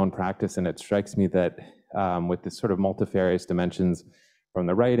understood his own practice, and it strikes me that with this sort of multifarious dimensions from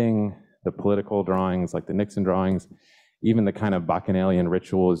the writing, the political drawings, like the Nixon drawings, even the kind of bacchanalian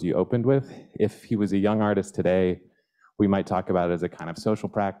rituals you opened with, if he was a young artist today, we might talk about it as a kind of social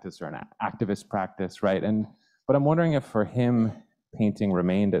practice or an activist practice, right? But I'm wondering if for him, painting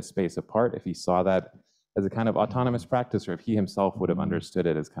remained a space apart, if he saw that as a kind of autonomous practice, or if he himself would have understood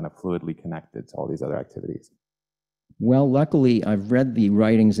it as kind of fluidly connected to all these other activities. Well, luckily, I've read the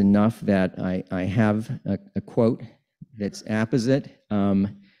writings enough that I have a quote that's apposite,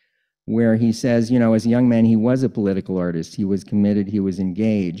 where he says, you know, as a young man, he was a political artist. He was committed. He was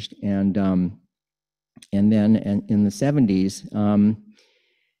engaged. And then in the 70s,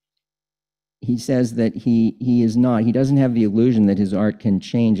 he says that he is not. He doesn't have the illusion that his art can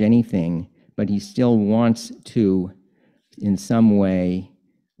change anything, but he still wants to, in some way,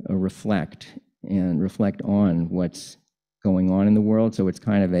 reflect on what's going on in the world. So it's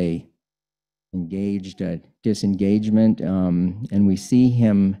kind of a engaged disengagement, and we see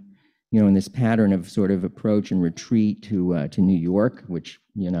him, you know, in this pattern of sort of approach and retreat to New York, which,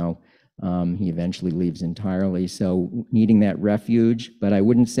 you know, he eventually leaves entirely. So needing that refuge, but I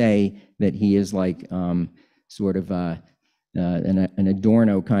wouldn't say that he is like sort of an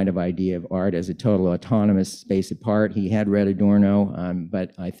Adorno kind of idea of art as a total autonomous space apart. He had read Adorno,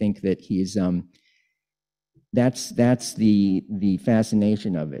 but I think that he's that's the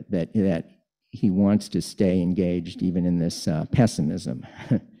fascination of it, that he wants to stay engaged even in this pessimism.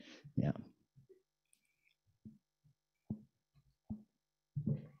 Yeah.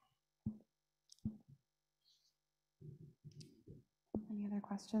 Any other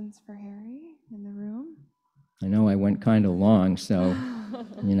questions for Harry in the room? I know I went kind of long, so,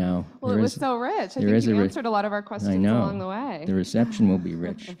 you know. Well, it was so rich. I think you answered a lot of our questions along the way. The reception will be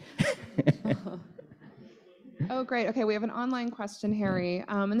rich. Oh, great. Okay, we have an online question, Harry,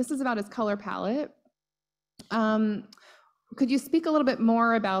 and this is about his color palette. Could you speak a little bit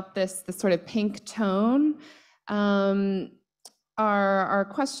more about this sort of pink tone? Our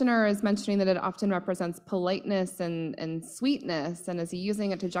questioner is mentioning that it often represents politeness and sweetness, and is he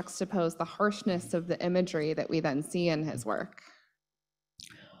using it to juxtapose the harshness of the imagery that we then see in his work?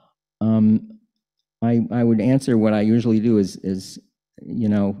 I would answer what I usually do is you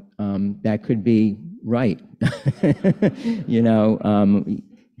know, that could be right. You know,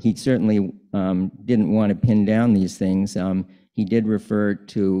 he certainly didn't want to pin down these things. He did refer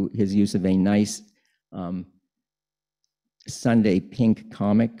to his use of a nice Sunday pink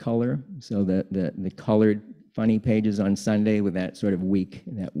comic color, so the colored funny pages on Sunday with that sort of weak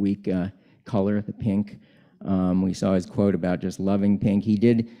color, the pink. We saw his quote about just loving pink. He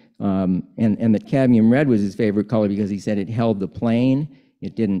did, and that cadmium red was his favorite color because he said it held the plane.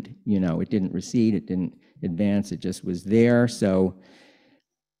 It didn't, you know, it didn't recede, it didn't advance, it just was there. So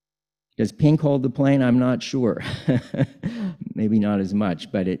does pink hold the plane? I'm not sure. Maybe not as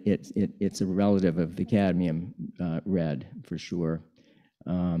much, but it's a relative of the cadmium red for sure.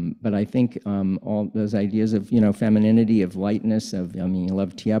 But I think all those ideas of, you know, femininity, of lightness, of, I mean, I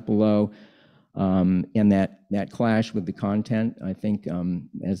love Tiepolo, and that clash with the content, I think,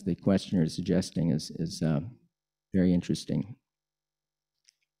 as the questioner is suggesting, is very interesting.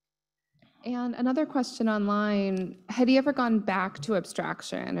 And another question online, had he ever gone back to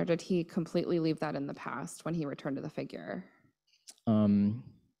abstraction, or did he completely leave that in the past when he returned to the figure?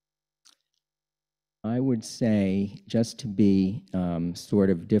 I would say, just to be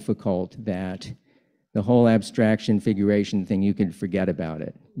sort of difficult, that the whole abstraction figuration thing, you can forget about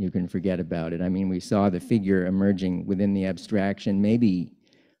it. You can forget about it. I mean, we saw the figure emerging within the abstraction, maybe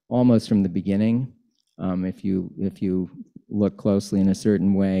almost from the beginning, if you look closely in a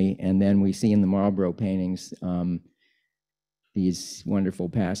certain way. And then we see in the Marlborough paintings these wonderful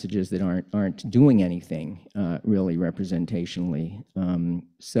passages that aren't doing anything really representationally.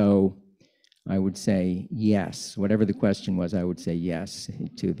 So I would say yes. Whatever the question was, I would say yes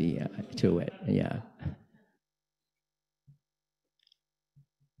to it. Yeah.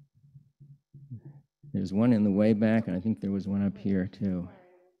 There's one in the way back, and I think there was one up here too.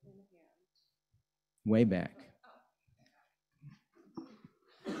 Way back.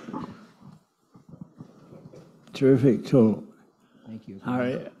 Terrific talk. Thank you.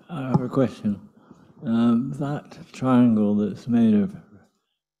 Harry, I have a question. That triangle that's made of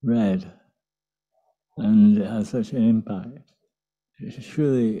red and it has such an impact,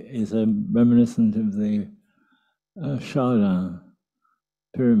 surely is a reminiscent of the Chardin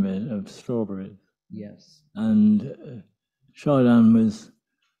pyramid of strawberries. Yes. And Chardin was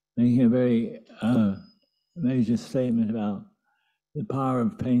making a very major statement about the power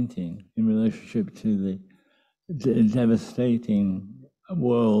of painting in relationship to the devastating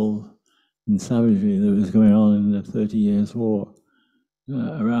world and savagery that was going on in the 30 Years' War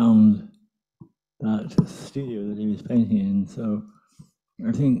around that studio that he was painting in. So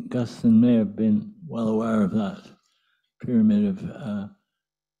I think Guston may have been well aware of that pyramid of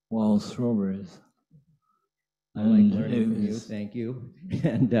wild strawberries. I like learning from you, thank you.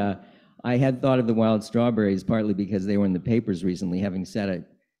 And I had thought of the wild strawberries partly because they were in the papers recently, having set a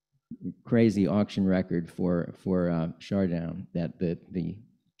crazy auction record for Chardin, that the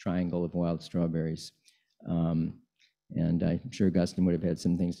triangle of wild strawberries. And I'm sure Guston would have had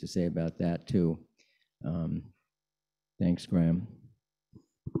some things to say about that too. Thanks, Graham.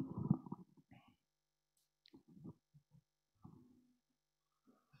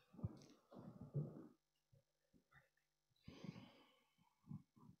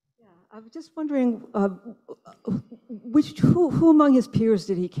 I was just wondering, who among his peers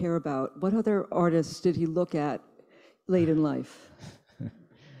did he care about? What other artists did he look at late in life?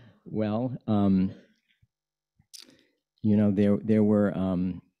 Well, you know, there were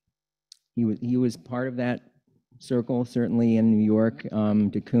he was part of that circle, certainly in New York.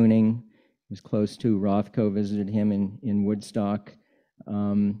 De Kooning was close to. Rothko visited him in Woodstock.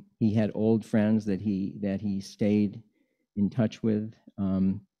 He had old friends that he stayed in touch with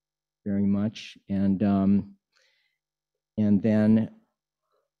very much, and then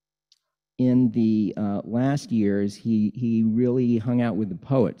in the last years, he really hung out with the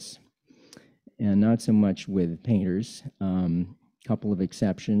poets, and not so much with painters. Couple of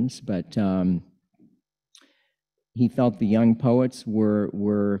exceptions, but he felt the young poets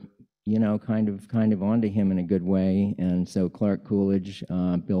were you know kind of onto him in a good way, and so Clark Coolidge,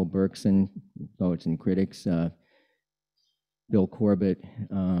 Bill Berkson, poets and critics, Bill Corbett,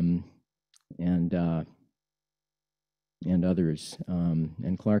 and others.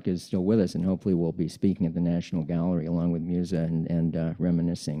 And Clark is still with us, and hopefully will be speaking at the National Gallery along with Musa and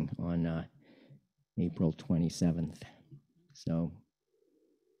reminiscing on April 27th. So.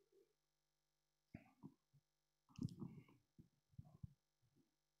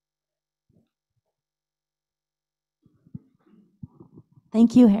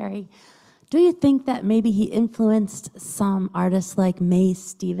 Thank you, Harry. Do you think that maybe he influenced some artists like Mae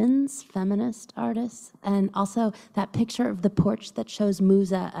Stevens, feminist artists, and also that picture of the porch that shows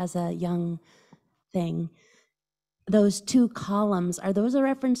Musa as a young thing? Those two columns, are those a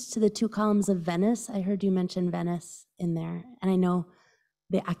reference to the two columns of Venice? I heard you mention Venice in there, and I know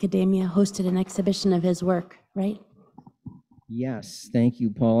the Academia hosted an exhibition of his work, right? Yes, thank you,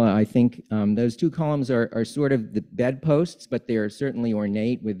 Paula. I think those two columns are sort of the bedposts, but they are certainly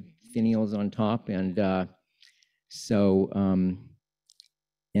ornate with finials on top. And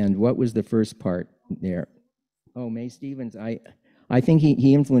and what was the first part there? Oh, Mae Stevens. I think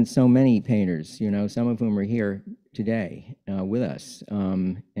he influenced so many painters, you know, some of whom are here today with us.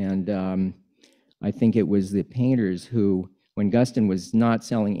 I think it was the painters who, when Guston was not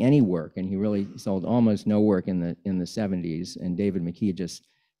selling any work, and he really sold almost no work in the 70s, and David McKee just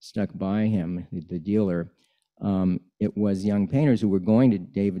stuck by him, the dealer, it was young painters who were going to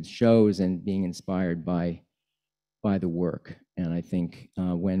David's shows and being inspired by the work. And I think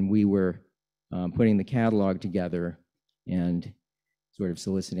when we were putting the catalog together and sort of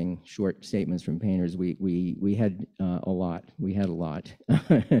soliciting short statements from painters, we had a lot. We had a lot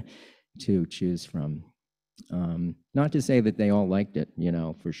to choose from. Not to say that they all liked it, you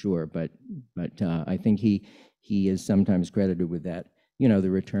know, for sure, but I think he is sometimes credited with that, you know, the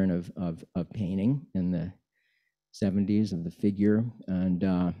return of painting in the 70s, of the figure, and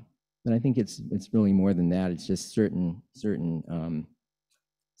but I think it's really more than that. It's just certain sort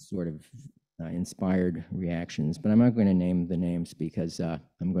of inspired reactions, but I'm not going to name the names because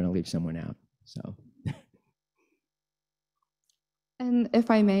I'm going to leave someone out. So. And if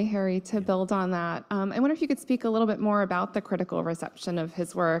I may, Harry, to build on that, I wonder if you could speak a little bit more about the critical reception of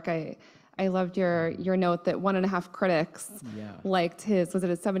his work. I loved your note that 1.5 critics liked his, was it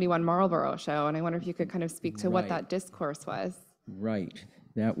a 71 Marlborough show? And I wonder if you could kind of speak to what that discourse was. Right.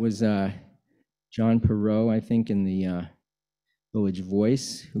 That was John Perot, I think, in the Village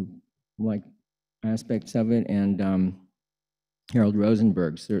Voice, who liked aspects of it, and Harold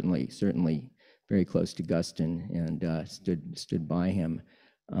Rosenberg, certainly very close to Guston, and stood by him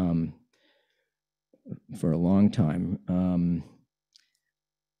for a long time.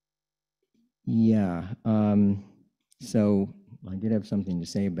 So I did have something to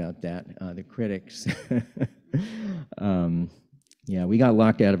say about that. The critics. Yeah, we got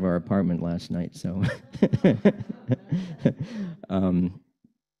locked out of our apartment last night, so.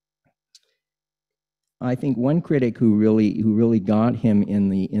 I think one critic who really got him in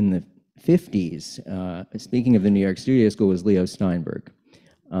the 50s, speaking of the New York Studio School, was Leo Steinberg.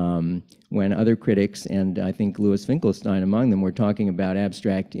 When other critics, and I think Louis Finkelstein among them, were talking about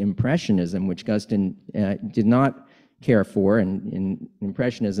abstract impressionism, which Guston did not care for, and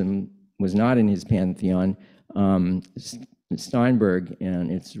impressionism was not in his pantheon. Steinberg,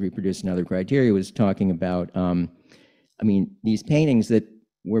 and it's reproduced in other criteria, was talking about, I mean, these paintings that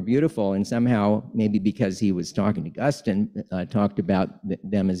were beautiful, and somehow, maybe because he was talking to Guston, talked about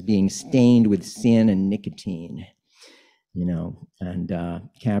them as being stained with sin and nicotine, you know, and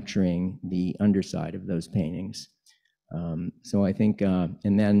capturing the underside of those paintings. So I think,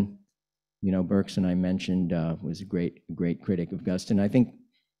 and then, you know, Berkson, I mentioned, was a great critic of Guston. I think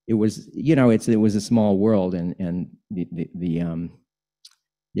it was, you know, it was a small world, and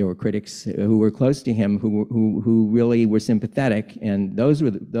there were critics who were close to him who really were sympathetic, and those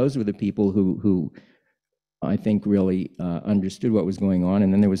were the people who I think really understood what was going on.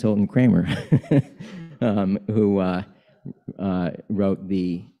 And then there was Hohlt and Kramer, who wrote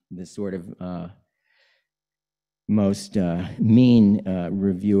the sort of most mean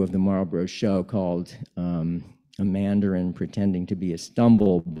review of the Marlborough Show called "A Mandarin Pretending to be a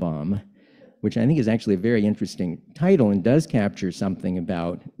Stumble Bum," which I think is actually a very interesting title and does capture something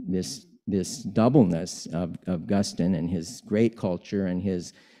about this doubleness of Guston and his great culture and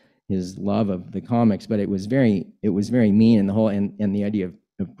his love of the comics. But it was very mean, and the whole and the idea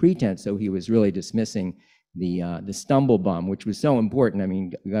of pretense. So he was really dismissing the stumble bum, which was so important. I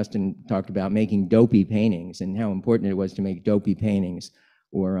mean, Guston talked about making dopey paintings and how important it was to make dopey paintings,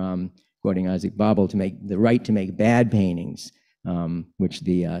 or quoting Isaac Babel, to make the right to make bad paintings, which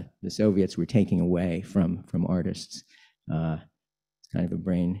the Soviets were taking away from artists. It's kind of a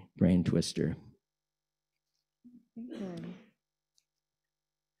brain twister.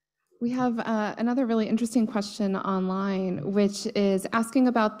 We have another really interesting question online, which is asking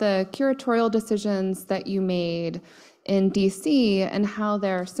about the curatorial decisions that you made in DC and how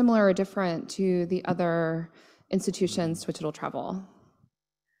they're similar or different to the other institutions to which it'll travel.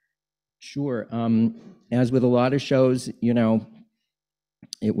 Sure. As with a lot of shows, you know,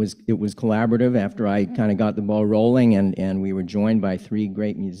 it was collaborative after I kind of got the ball rolling, and we were joined by 3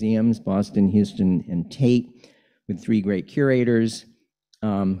 great museums, Boston, Houston, and Tate, with 3 great curators,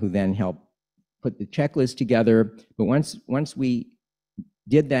 who then helped put the checklist together. But once we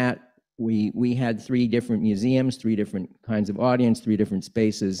did that, we had 3 different museums, 3 different kinds of audience, 3 different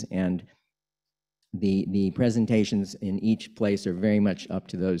spaces, and the presentations in each place are very much up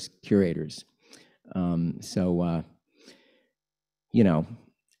to those curators. You know,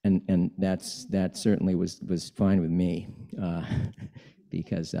 and that certainly was fine with me,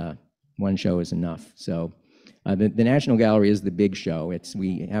 because one show is enough. So the National Gallery is the big show.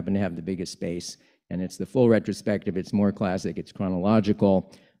 We happen to have the biggest space, and it's the full retrospective. It's more classic. It's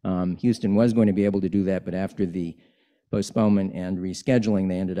chronological. Houston was going to be able to do that, but after the postponement and rescheduling,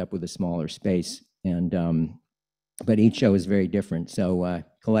 they ended up with a smaller space. And but each show is very different. So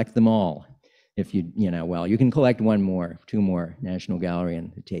collect them all. If you know, well, you can collect 1 more, 2 more, National Gallery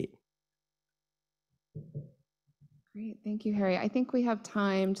and the Tate. Great, thank you, Harry. I think we have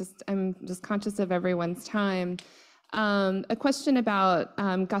time. I'm just conscious of everyone's time. A question about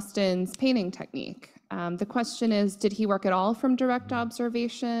Guston's painting technique. The question is, did he work at all from direct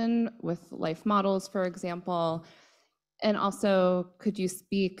observation with life models, for example? And also, could you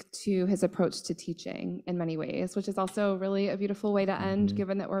speak to his approach to teaching in many ways, which is also really a beautiful way to end,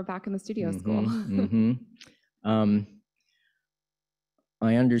 given that we're back in the studio school.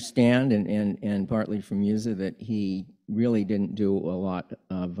 I understand, and partly from Musa, that he really didn't do a lot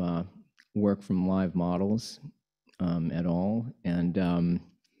of work from live models at all. And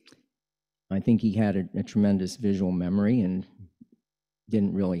I think he had a tremendous visual memory and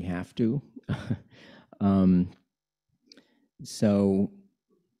didn't really have to. So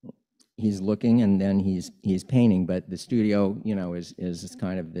he's looking, and then he's painting, but the studio, you know, is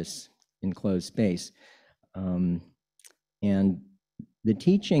kind of this enclosed space. And the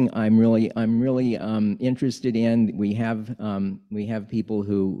teaching, I'm really interested in. We have people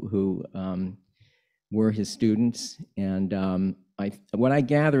who were his students, and what I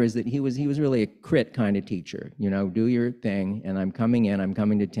gather is that he was really a crit kind of teacher. You know, do your thing, and I'm coming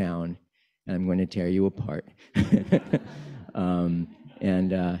to town, and I'm going to tear you apart.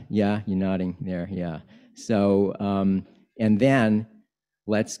 Yeah, you're nodding there, yeah. So, and then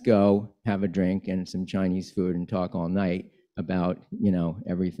let's go have a drink and some Chinese food and talk all night about, you know,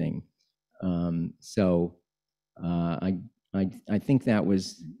 everything. So I think that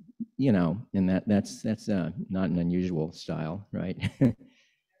was, you know, and that's not an unusual style, right?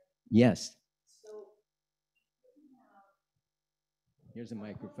 Yes. Here's a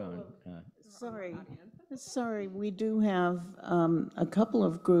microphone. Sorry, we do have a couple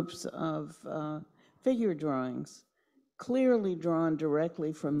of groups of figure drawings, clearly drawn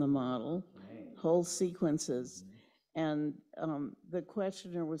directly from the model, whole sequences. And the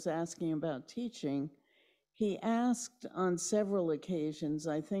questioner was asking about teaching. He asked on several occasions,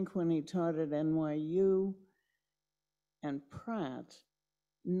 I think when he taught at NYU and Pratt,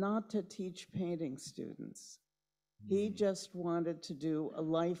 not to teach painting students. He just wanted to do a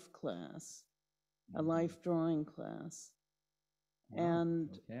life class, a life drawing class. Wow. And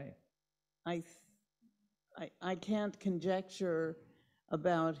Okay. I can't conjecture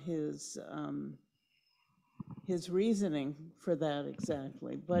about his reasoning for that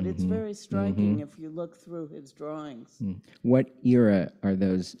exactly, but it's very striking if you look through his drawings. What era are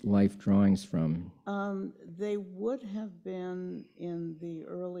those life drawings from? They would have been in the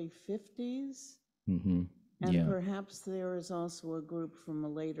early 50s, Mm-hmm. and Yeah. perhaps there is also a group from a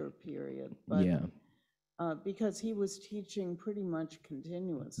later period, but Yeah. Because he was teaching pretty much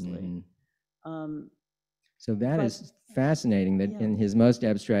continuously. So that But- is fascinating that Yeah. in his most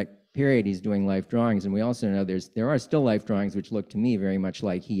abstract period, he's doing life drawings. And we also know there are still life drawings, which look to me very much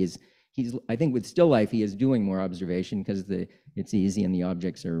like he's, I think with still life, he is doing more observation because it's easy and the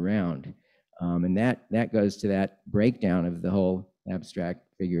objects are around. And that goes to that breakdown of the whole abstract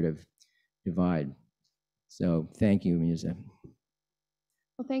figurative divide. So thank you, Musa.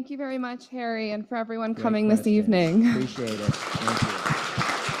 Well, thank you very much, Harry, and for everyone Great coming this questions. evening. Appreciate it. Thank you.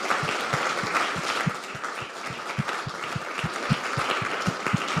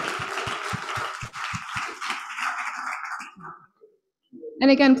 And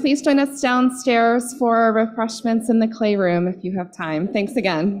again, please join us downstairs for refreshments in the clay room if you have time. Thanks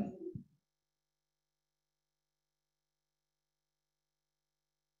again.